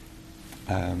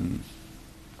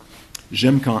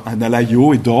 J'aime quand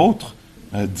Analayo et d'autres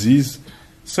disent,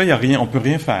 ça, y a rien, on peut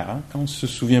rien faire. Hein? Quand on se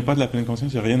souvient pas de la pleine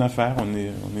conscience, il n'y a rien à faire.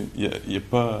 Y a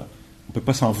pas, on peut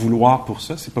pas s'en vouloir pour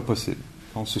ça, c'est pas possible.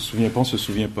 Quand on se souvient pas, on se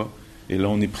souvient pas. Et là,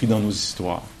 on est pris dans nos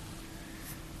histoires.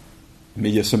 Mais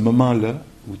il y a ce moment-là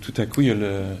où tout à coup,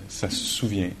 ça se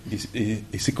souvient. Et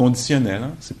c'est conditionnel.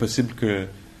 Hein? C'est possible que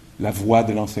la voix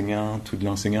de l'enseignante ou de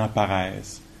l'enseignant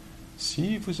apparaisse.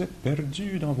 Si vous êtes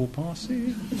perdu dans vos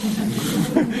pensées.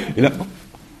 Et là,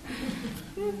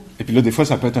 et puis là, des fois,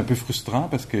 ça peut être un peu frustrant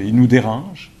parce qu'il nous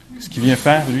dérange. Ce qu'il vient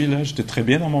faire, lui, là, j'étais très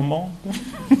bien dans mon monde.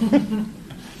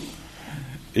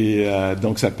 Et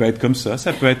donc, ça peut être comme ça.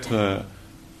 Ça peut être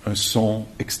un son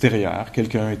extérieur.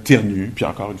 Quelqu'un éternue. Puis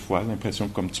encore une fois, l'impression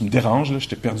que comme tu me déranges, là,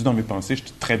 j'étais perdu dans mes pensées,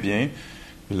 j'étais très bien.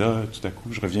 Et là, tout à coup,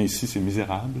 je reviens ici, c'est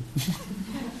misérable.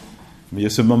 Mais il y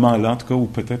a ce moment-là, en tout cas, où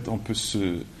peut-être on peut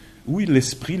oui,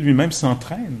 l'esprit lui-même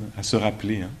s'entraîne à se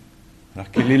rappeler. Hein?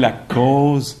 Alors, quelle est la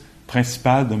cause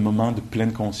principale d'un moment de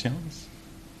pleine conscience?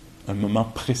 Un moment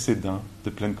précédent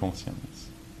de pleine conscience.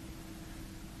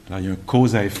 Alors, il y a une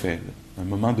cause à effet. Là. Un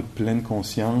moment de pleine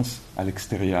conscience à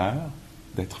l'extérieur,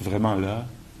 d'être vraiment là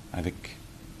avec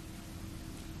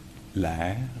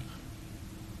l'air,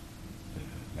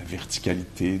 la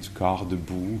verticalité du corps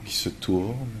debout qui se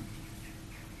tourne,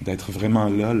 d'être vraiment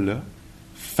là,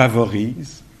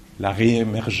 favorise la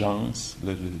réémergence,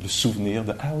 le souvenir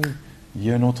de « Ah oui, il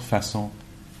y a une autre façon ».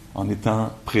 En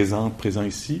étant présent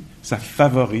ici, ça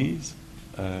favorise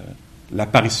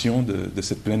l'apparition de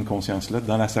cette pleine conscience-là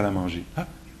dans la salle à manger. Ah,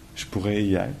 je pourrais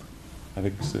y être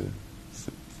avec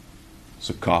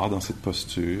ce corps, dans cette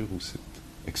posture ou cette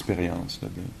expérience-là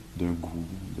d'un goût,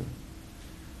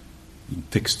 d'une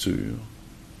texture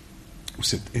ou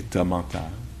cet état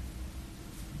mental.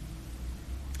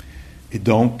 Et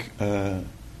donc,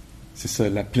 c'est ça,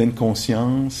 la pleine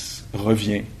conscience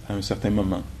revient à un certain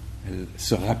moment. Elle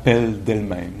se rappelle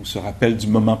d'elle-même ou se rappelle du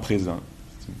moment présent.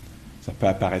 Ça peut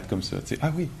apparaître comme ça. Tu sais,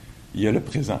 ah oui, il y a le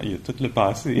présent, il y a tout le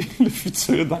passé, le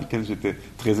futur dans lequel j'étais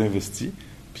très investi,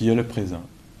 puis il y a le présent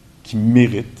qui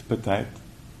mérite peut-être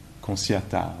qu'on s'y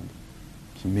attarde,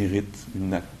 qui mérite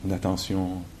une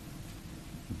attention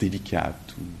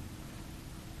délicate ou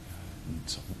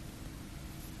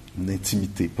une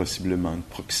intimité possiblement, une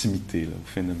proximité là, au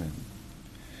phénomène.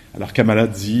 Alors Kamala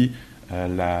dit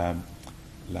la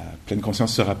pleine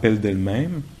conscience se rappelle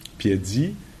d'elle-même, puis elle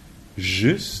dit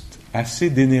juste assez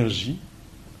d'énergie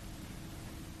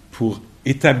pour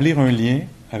établir un lien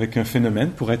avec un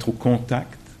phénomène, pour être au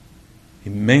contact et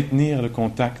maintenir le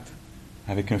contact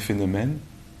avec un phénomène,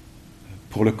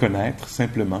 pour le connaître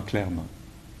simplement, clairement.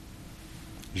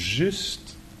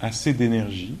 Juste assez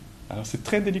d'énergie. Alors c'est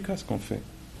très délicat ce qu'on fait.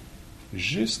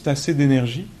 Juste assez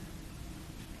d'énergie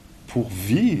pour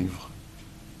vivre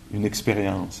une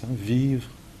expérience, vivre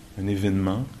un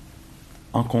événement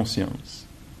en conscience.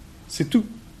 C'est tout.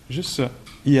 Juste ça.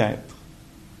 Y être.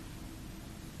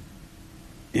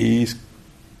 Et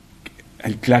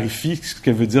elle clarifie ce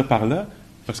qu'elle veut dire par là,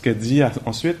 parce qu'elle dit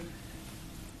ensuite,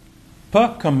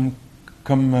 pas comme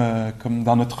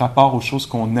dans notre rapport aux choses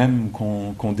qu'on aime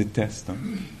ou qu'on déteste. Hein.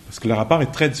 Parce que le rapport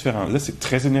est très différent. Là, c'est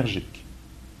très énergique.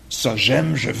 Ça,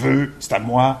 j'aime, je veux, c'est à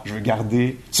moi, je veux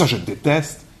garder. Ça, je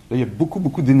déteste. Là, il y a beaucoup,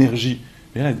 beaucoup d'énergie.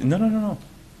 Mais là, non.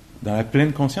 Dans la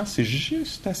pleine conscience, c'est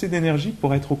juste assez d'énergie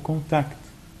pour être au contact.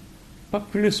 Pas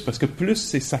plus, parce que plus,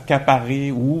 c'est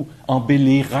s'accaparer ou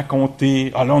embellir,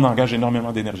 raconter. Ah là, on engage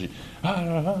énormément d'énergie.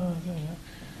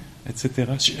 Etc.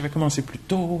 Si j'avais commencé plus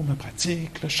tôt ma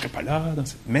pratique, là, je ne serais pas là, dans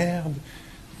cette merde,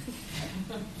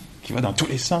 qui va dans tous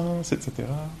les sens, etc.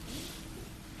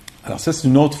 Alors ça, c'est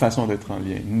une autre façon d'être en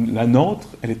lien. La nôtre,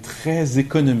 elle est très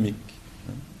économique.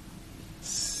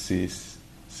 C'est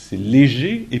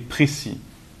léger et précis.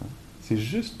 C'est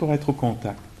juste pour être au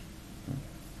contact.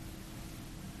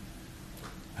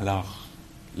 Alors,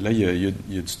 là, il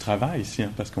y a du travail ici,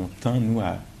 hein, parce qu'on tend, nous,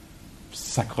 à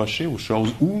s'accrocher aux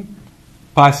choses ou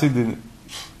pas assez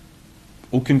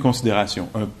aucune considération.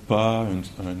 Un pas,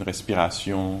 une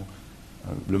respiration,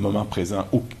 le moment présent,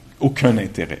 aucun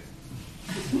intérêt.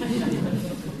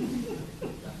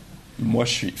 Moi,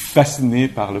 je suis fasciné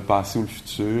par le passé ou le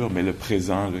futur, mais le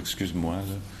présent, là, excuse-moi,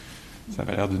 là, ça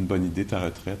avait l'air d'une bonne idée, ta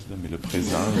retraite, là, mais le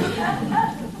présent,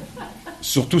 là,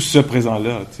 surtout ce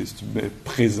présent-là, si tu mets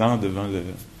présent devant le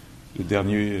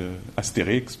dernier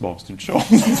Astérix, bon, c'est une chose,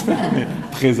 mais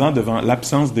présent devant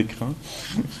l'absence d'écran.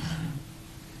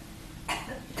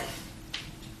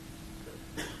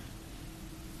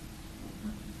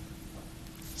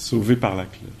 Sauvé par la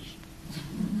cloche.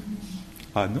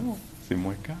 Ah non, c'est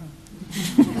moins calme.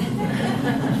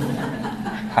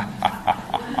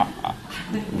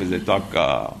 Vous êtes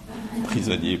encore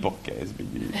Prisonnier pour caisse,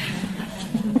 bébé.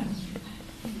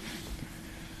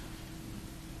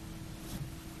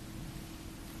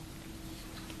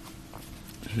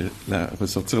 Je vais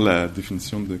ressortir la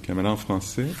définition de Kamala en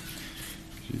français.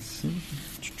 J'ai ici,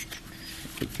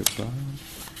 quelque part.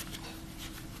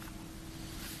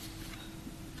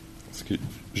 Parce que,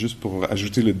 juste pour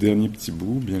ajouter le dernier petit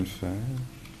bout, bien le faire.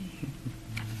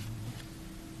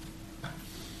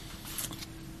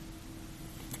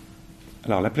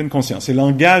 Alors, la pleine conscience, elle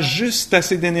engage juste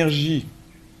assez d'énergie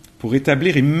pour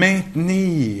établir et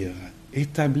maintenir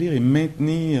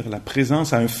la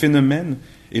présence à un phénomène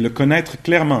et le connaître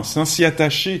clairement, sans s'y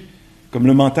attacher, comme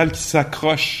le mental qui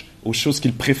s'accroche aux choses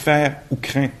qu'il préfère ou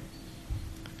craint.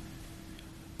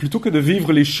 Plutôt que de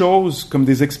vivre les choses comme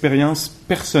des expériences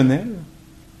personnelles,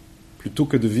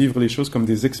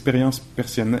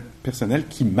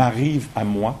 qui m'arrivent à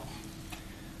moi,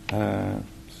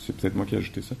 c'est peut-être moi qui ai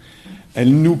ajouté ça,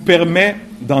 elle nous permet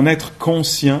d'en être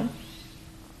conscient.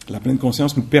 La pleine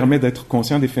conscience nous permet d'être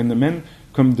conscient des phénomènes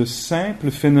comme de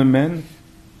simples phénomènes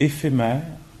éphémères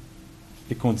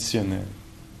et conditionnels.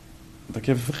 Donc il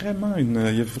y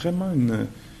a vraiment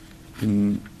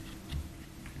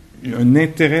un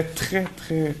intérêt très,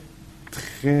 très,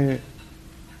 très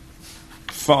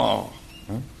fort.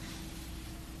 Hein?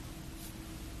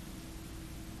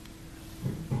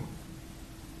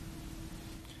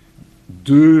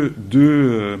 Deux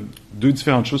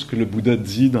différentes choses que le Bouddha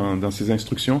dit dans ses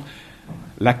instructions.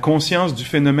 La conscience du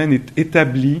phénomène est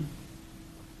établie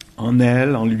en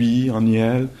elle, en lui, en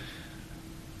elle,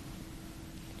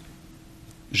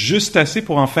 juste assez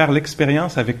pour en faire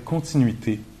l'expérience avec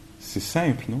continuité. C'est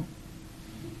simple, non?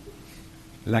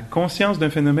 La conscience d'un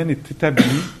phénomène est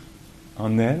établie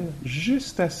en elle,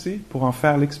 juste assez pour en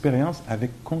faire l'expérience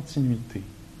avec continuité.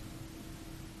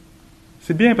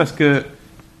 C'est bien parce que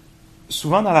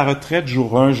souvent dans la retraite,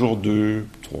 jour 1, jour 2,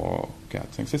 3, 4,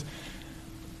 5, 6,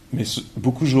 mais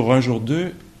beaucoup jour 1, jour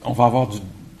 2, on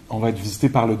va être visité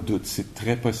par le doute. C'est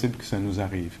très possible que ça nous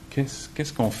arrive.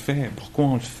 Qu'est-ce qu'on fait? Pourquoi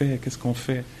on le fait? Qu'est-ce qu'on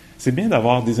fait? C'est bien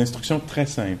d'avoir des instructions très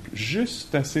simples,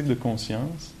 juste assez de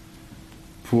conscience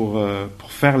pour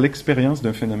faire l'expérience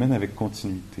d'un phénomène avec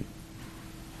continuité.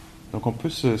 Donc on peut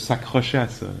s'accrocher à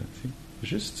ça.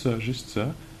 Juste ça,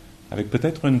 avec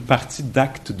peut-être une partie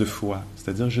d'acte de foi.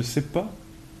 C'est-à-dire, je ne sais pas,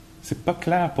 c'est pas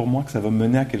clair pour moi que ça va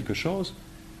mener à quelque chose,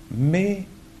 mais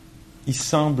il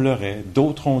semblerait,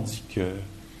 d'autres ont dit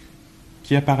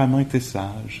qui apparemment était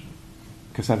sage,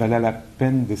 que ça valait la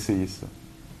peine d'essayer ça.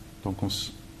 Donc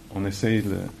on essaye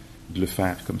de le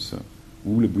faire comme ça.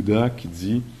 Ou le Bouddha qui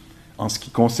dit, en ce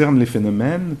qui concerne les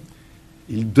phénomènes,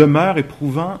 il demeure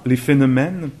éprouvant les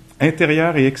phénomènes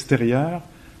intérieurs et extérieurs,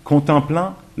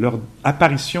 contemplant leur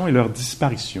apparition et leur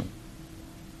disparition.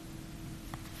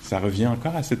 Ça revient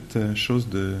encore à cette chose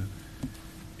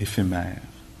éphémère.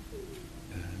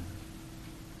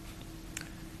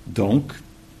 Donc,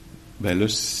 ben là,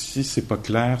 si c'est pas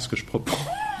clair ce que je propose,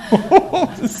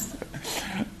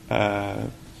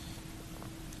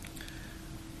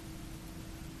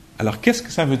 alors qu'est-ce que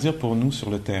ça veut dire pour nous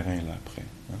sur le terrain, là, après?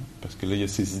 Hein? Parce que là, il y a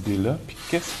ces idées-là, puis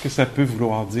qu'est-ce que ça peut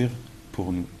vouloir dire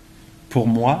pour nous? Pour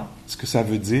moi, ce que ça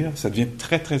veut dire, ça devient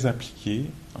très, très appliqué,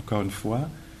 encore une fois,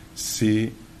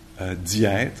 c'est d'y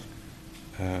être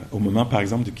au moment, par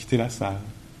exemple, de quitter la salle,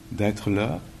 d'être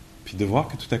là, puis de voir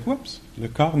que tout à coup, le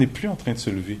corps n'est plus en train de se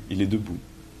lever, il est debout.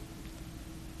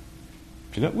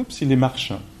 Puis là, il est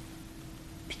marchant.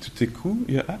 Puis tout à coup,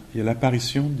 il y a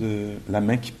l'apparition de la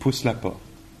main qui pousse la porte.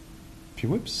 Puis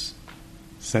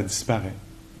ça disparaît.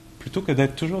 Plutôt que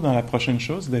d'être toujours dans la prochaine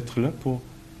chose, d'être là pour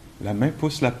la main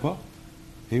pousse la porte,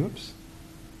 et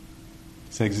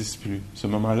ça n'existe plus. Ce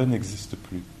moment-là n'existe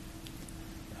plus.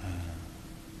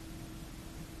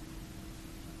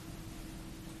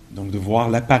 Donc, de voir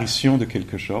l'apparition de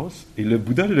quelque chose. Et le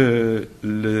Bouddha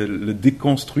le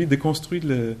déconstruit,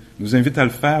 nous invite à le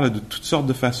faire de toutes sortes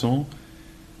de façons.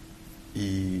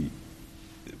 Et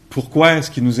pourquoi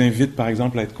est-ce qu'il nous invite, par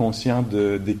exemple, à être conscient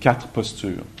des 4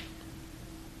 postures?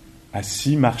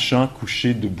 Assis, marchant,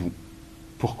 couché, debout.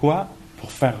 Pourquoi?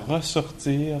 Pour faire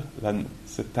ressortir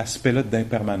cet aspect-là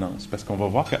d'impermanence. Parce qu'on va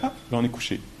voir que, là, on est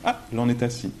couché. Là, on est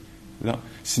assis. Là.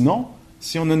 Sinon,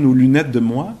 si on a nos lunettes de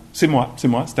moi, c'est moi, c'est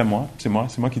à moi, c'est moi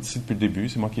qui est ici depuis le début,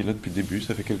 c'est moi qui est là depuis le début,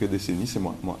 ça fait quelques décennies, c'est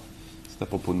moi. C'est à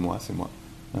propos de moi, c'est moi.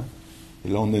 Hein? Et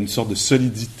là, on a une sorte de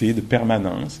solidité, de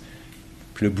permanence.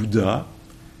 Puis le Bouddha,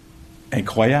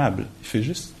 incroyable, il fait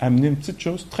juste amener une petite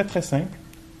chose très, très simple.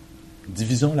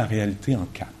 Divisons la réalité en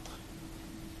 4.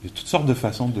 Il y a toutes sortes de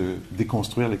façons de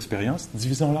déconstruire l'expérience.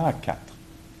 Divisons-la en 4.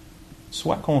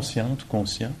 Sois consciente ou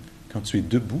conscient quand tu es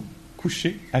debout,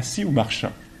 couché, assis ou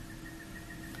marchant.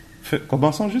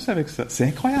 Commençons juste avec ça. C'est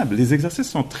incroyable. Les exercices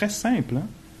sont très simples. Hein?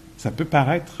 Ça peut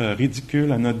paraître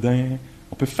ridicule, anodin.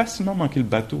 On peut facilement manquer le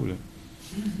bateau, là.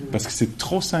 Parce que c'est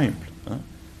trop simple. Hein?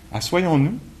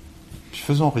 Assoyons-nous, puis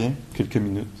faisons rien quelques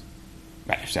minutes.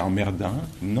 Ben, c'est emmerdant.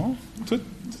 Non. Toute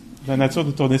la nature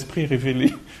de ton esprit est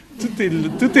révélée.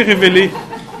 Tout est révélé.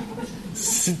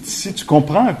 Si tu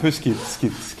comprends un peu ce qui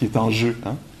est en jeu.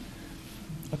 Hein?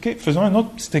 OK, faisons un autre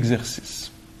petit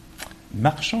exercice.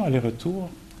 Marchons aller-retour.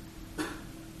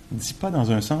 Dis pas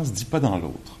dans un sens, dis pas dans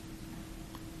l'autre.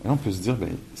 Là, on peut se dire, ben,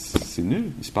 c'est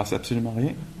nul, il se passe absolument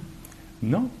rien.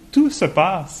 Non, tout se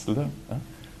passe là. Hein?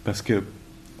 Parce que,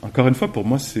 encore une fois, pour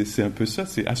moi, c'est un peu ça.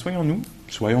 C'est assoyons-nous,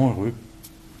 soyons heureux.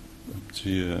 Un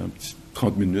petit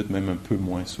 30 minutes, même un peu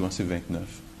moins, souvent c'est 29.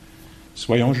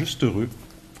 Soyons juste heureux.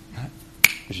 Hein?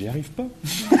 J'y arrive pas.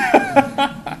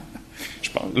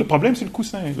 Je pense, le problème, c'est le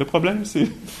coussin. Le problème, c'est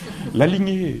la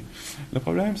lignée. Le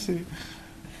problème, c'est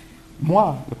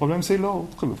moi. Le problème, c'est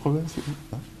l'autre. Le problème, c'est...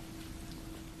 Hein?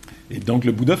 Et donc,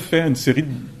 le Bouddha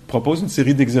propose une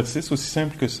série d'exercices aussi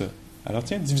simples que ça. Alors,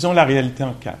 tiens, divisons la réalité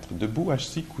en 4. Debout,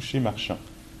 assis, couché, marchant.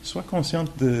 Sois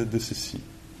consciente de ceci.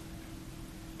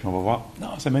 Puis on va voir,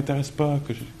 non, ça ne m'intéresse pas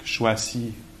que je sois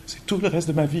assis. C'est tout le reste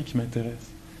de ma vie qui m'intéresse.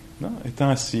 Non, étant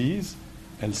assise,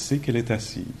 elle sait qu'elle est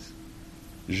assise.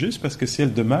 Juste parce que si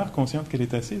elle demeure consciente qu'elle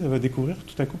est assise, elle va découvrir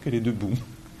tout à coup qu'elle est debout.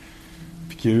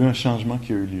 Puis qu'il y a eu un changement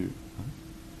qui a eu lieu.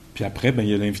 Puis après, ben, il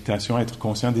y a l'invitation à être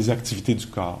conscient des activités du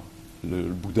corps. Le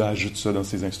Bouddha ajoute ça dans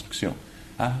ses instructions.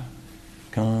 Ah,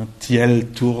 quand elle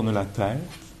tourne la tête,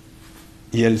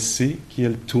 et elle sait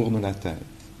qu'elle tourne la tête.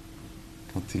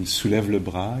 Quand il soulève le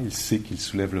bras, il sait qu'il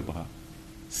soulève le bras.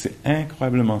 C'est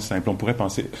incroyablement simple. On pourrait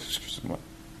penser, excuse-moi,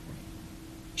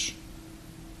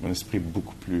 mon esprit est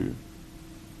beaucoup plus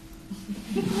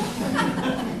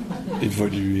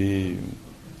évolué.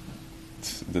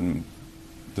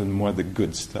 Donne-moi the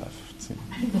good stuff. Tu sais.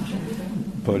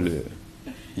 Pas le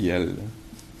il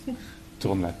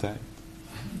tourne la tête.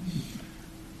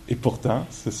 Et pourtant,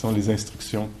 ce sont les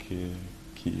instructions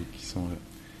qui sont là.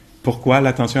 Pourquoi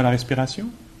l'attention à la respiration?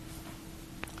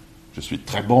 Je suis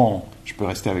très bon. Je peux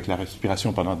rester avec la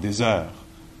respiration pendant des heures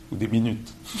ou des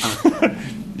minutes.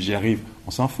 J'y arrive.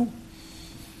 On s'en fout.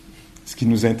 Ce qui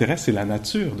nous intéresse, c'est la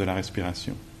nature de la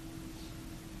respiration.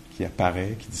 Qui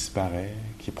apparaît, qui disparaît,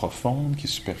 qui est profonde, qui est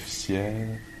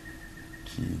superficielle,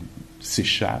 qui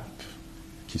s'échappe,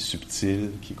 qui est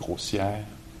subtile, qui est grossière.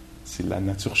 C'est la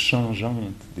nature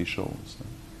changeante des choses.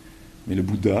 Mais le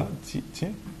Bouddha,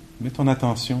 tiens, mets ton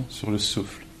attention sur le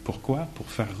souffle. Pourquoi? Pour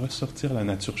faire ressortir la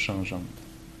nature changeante.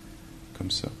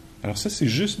 Comme ça. Alors ça, c'est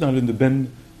juste dans le domaine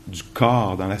du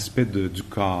corps, dans l'aspect du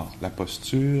corps. La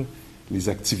posture, les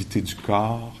activités du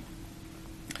corps.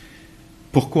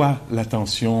 Pourquoi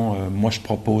l'attention? Moi, je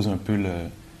propose un peu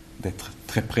d'être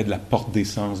très près de la porte des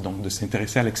sens, donc de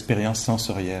s'intéresser à l'expérience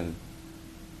sensorielle.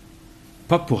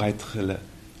 Pas pour être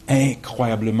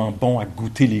incroyablement bon à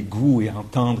goûter les goûts et à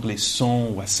entendre les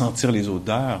sons ou à sentir les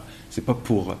odeurs. C'est pas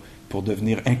pour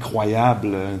devenir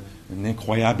incroyable, un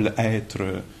incroyable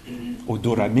être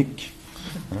odoramique.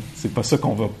 Hein? C'est pas ça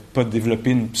qu'on va pas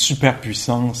développer une super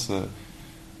puissance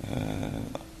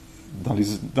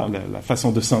dans la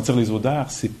façon de sentir les odeurs.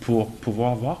 C'est pour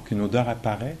pouvoir voir qu'une odeur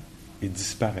apparaît et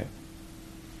disparaît.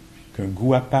 Qu'un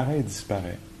goût apparaît et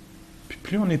disparaît. Puis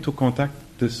plus on est au contact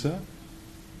de ça,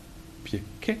 puis il y a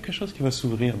quelque chose qui va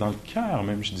s'ouvrir dans le cœur,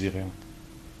 même, je dirais.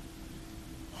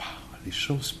 Wow, les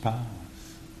choses passent.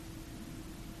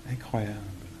 Incroyable.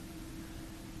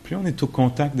 Plus on est au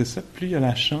contact de ça, plus il y a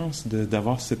la chance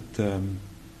d'avoir cette...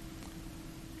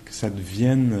 que ça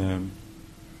devienne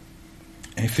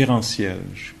inférentiel.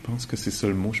 Je pense que c'est ça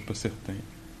le mot, je ne suis pas certain.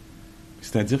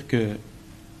 C'est-à-dire que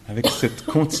avec cette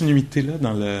continuité-là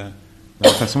dans la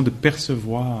façon de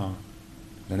percevoir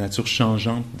la nature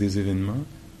changeante des événements,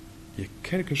 il y a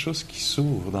quelque chose qui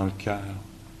s'ouvre dans le cœur,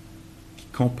 qui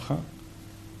comprend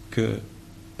que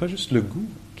pas juste le goût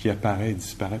qui apparaît et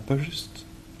disparaît, pas juste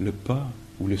le pas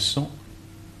ou le son,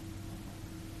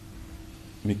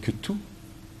 mais que tout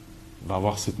va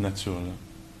avoir cette nature-là.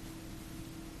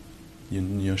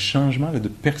 Il y a un changement là, de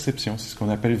perception, c'est ce qu'on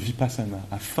appelle vipassana.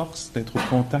 À force d'être au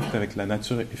contact avec la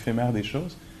nature éphémère des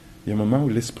choses, il y a un moment où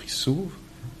l'esprit s'ouvre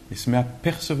et se met à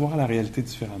percevoir la réalité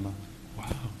différemment. Wow!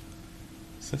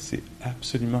 Ça, c'est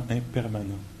absolument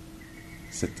impermanent.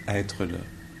 Cet être-là,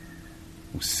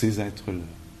 ou ces êtres-là,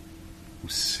 où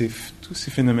tous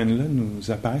ces phénomènes-là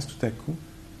nous apparaissent tout à coup.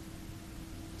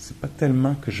 C'est pas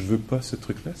tellement que je veux pas ce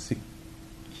truc-là, c'est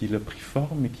qu'il a pris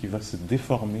forme et qu'il va se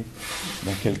déformer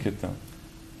dans quelque temps.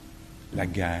 La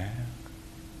guerre,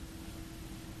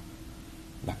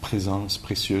 la présence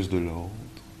précieuse de l'autre,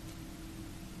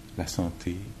 la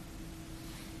santé.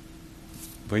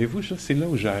 Voyez-vous, c'est là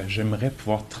où j'aimerais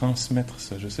pouvoir transmettre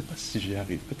ça. Je ne sais pas si j'y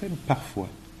arrive, peut-être parfois.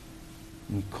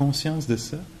 Une conscience de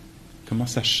ça, comment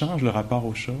ça change le rapport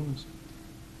aux choses.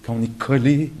 Quand on est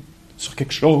collé sur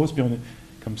quelque chose, puis on est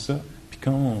comme ça, puis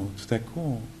quand tout à coup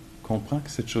on comprend que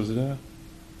cette chose-là,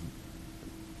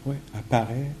 ouais,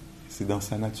 apparaît, c'est dans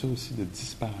sa nature aussi de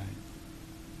disparaître.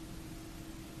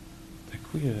 Tout à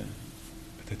coup, il y a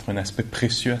peut-être un aspect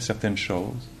précieux à certaines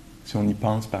choses. Si on y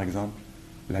pense, par exemple,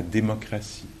 la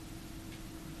démocratie.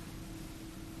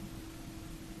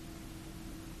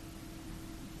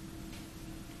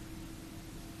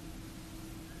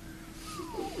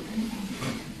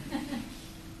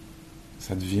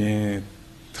 Ça devient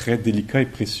très délicat et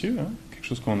précieux, hein? Quelque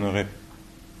chose qu'on aurait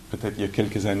peut-être il y a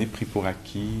quelques années pris pour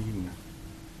acquis.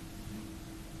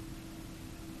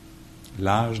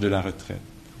 L'âge de la retraite.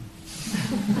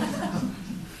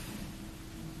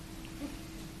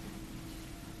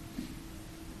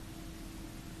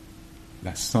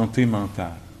 La santé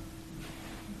mentale.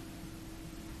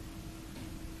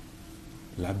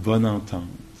 La bonne entente.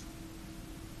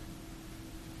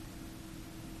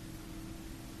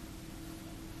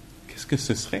 Qu'est-ce que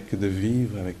ce serait que de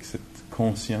vivre avec cette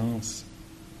conscience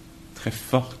très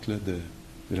forte là, de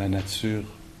la nature,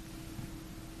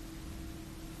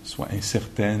 soit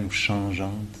incertaine ou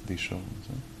changeante des choses?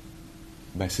 Hein?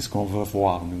 Ben, c'est ce qu'on va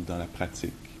voir, nous, dans la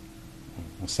pratique.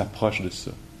 On s'approche de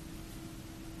ça.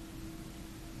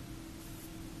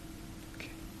 Okay.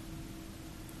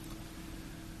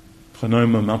 Prenons un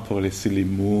moment pour laisser les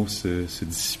mots se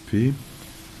dissiper.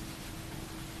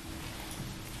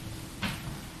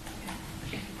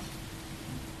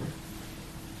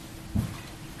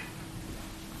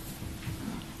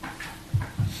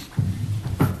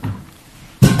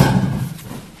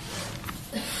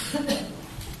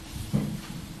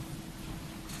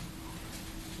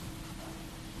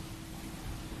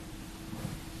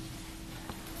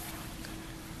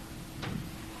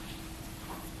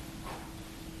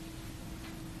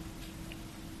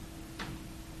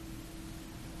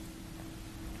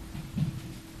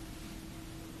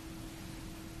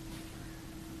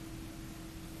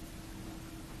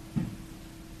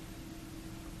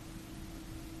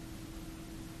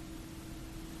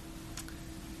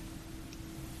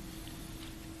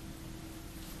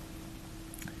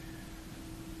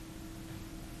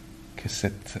 Que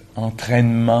cet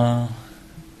entraînement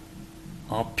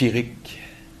empirique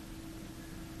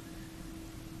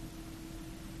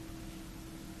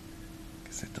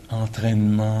que cet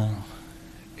entraînement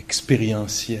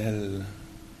expérientiel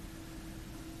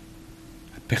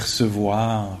à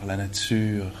percevoir la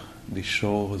nature des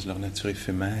choses, leur nature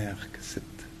éphémère, que cette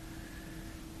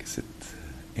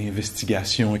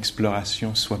investigation,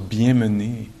 exploration soit bien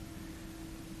menée,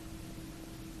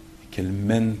 qu'elle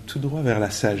mène tout droit vers la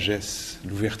sagesse,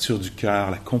 l'ouverture du cœur,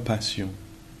 la compassion,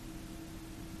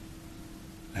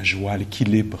 la joie,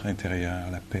 l'équilibre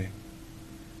intérieur, la paix.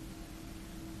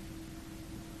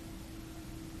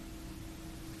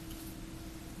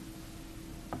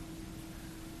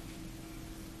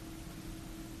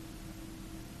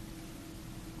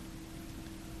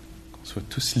 Qu'on soit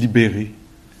tous libérés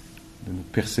de nos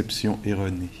perceptions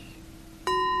erronées.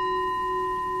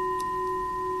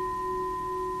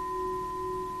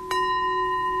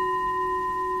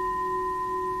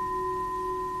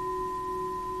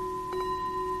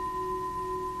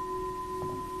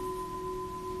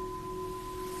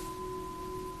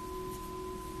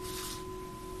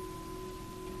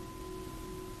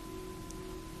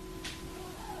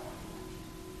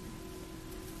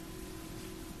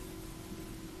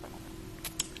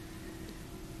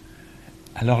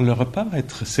 Alors le repas va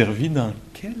être servi dans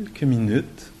quelques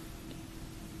minutes.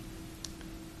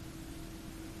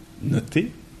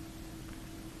 Notez,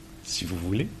 si vous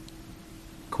voulez,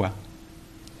 quoi?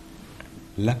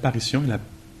 L'apparition et la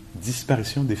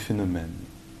disparition des phénomènes.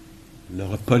 Le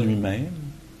repas lui-même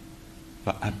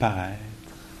va apparaître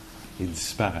et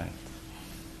disparaître.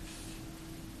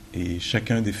 Et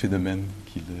chacun des phénomènes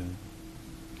qui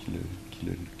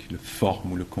le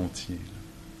forment ou le contient.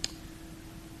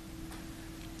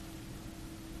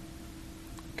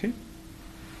 OK?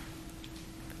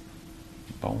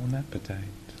 Bon appétit.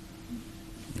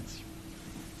 Merci.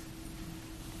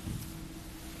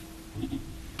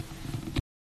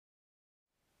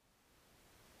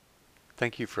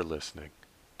 Thank you for listening.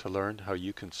 To learn how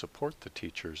you can support the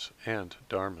teachers and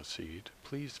Dharma Seed,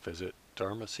 please visit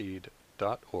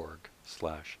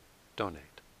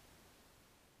dharmaseed.org/donate.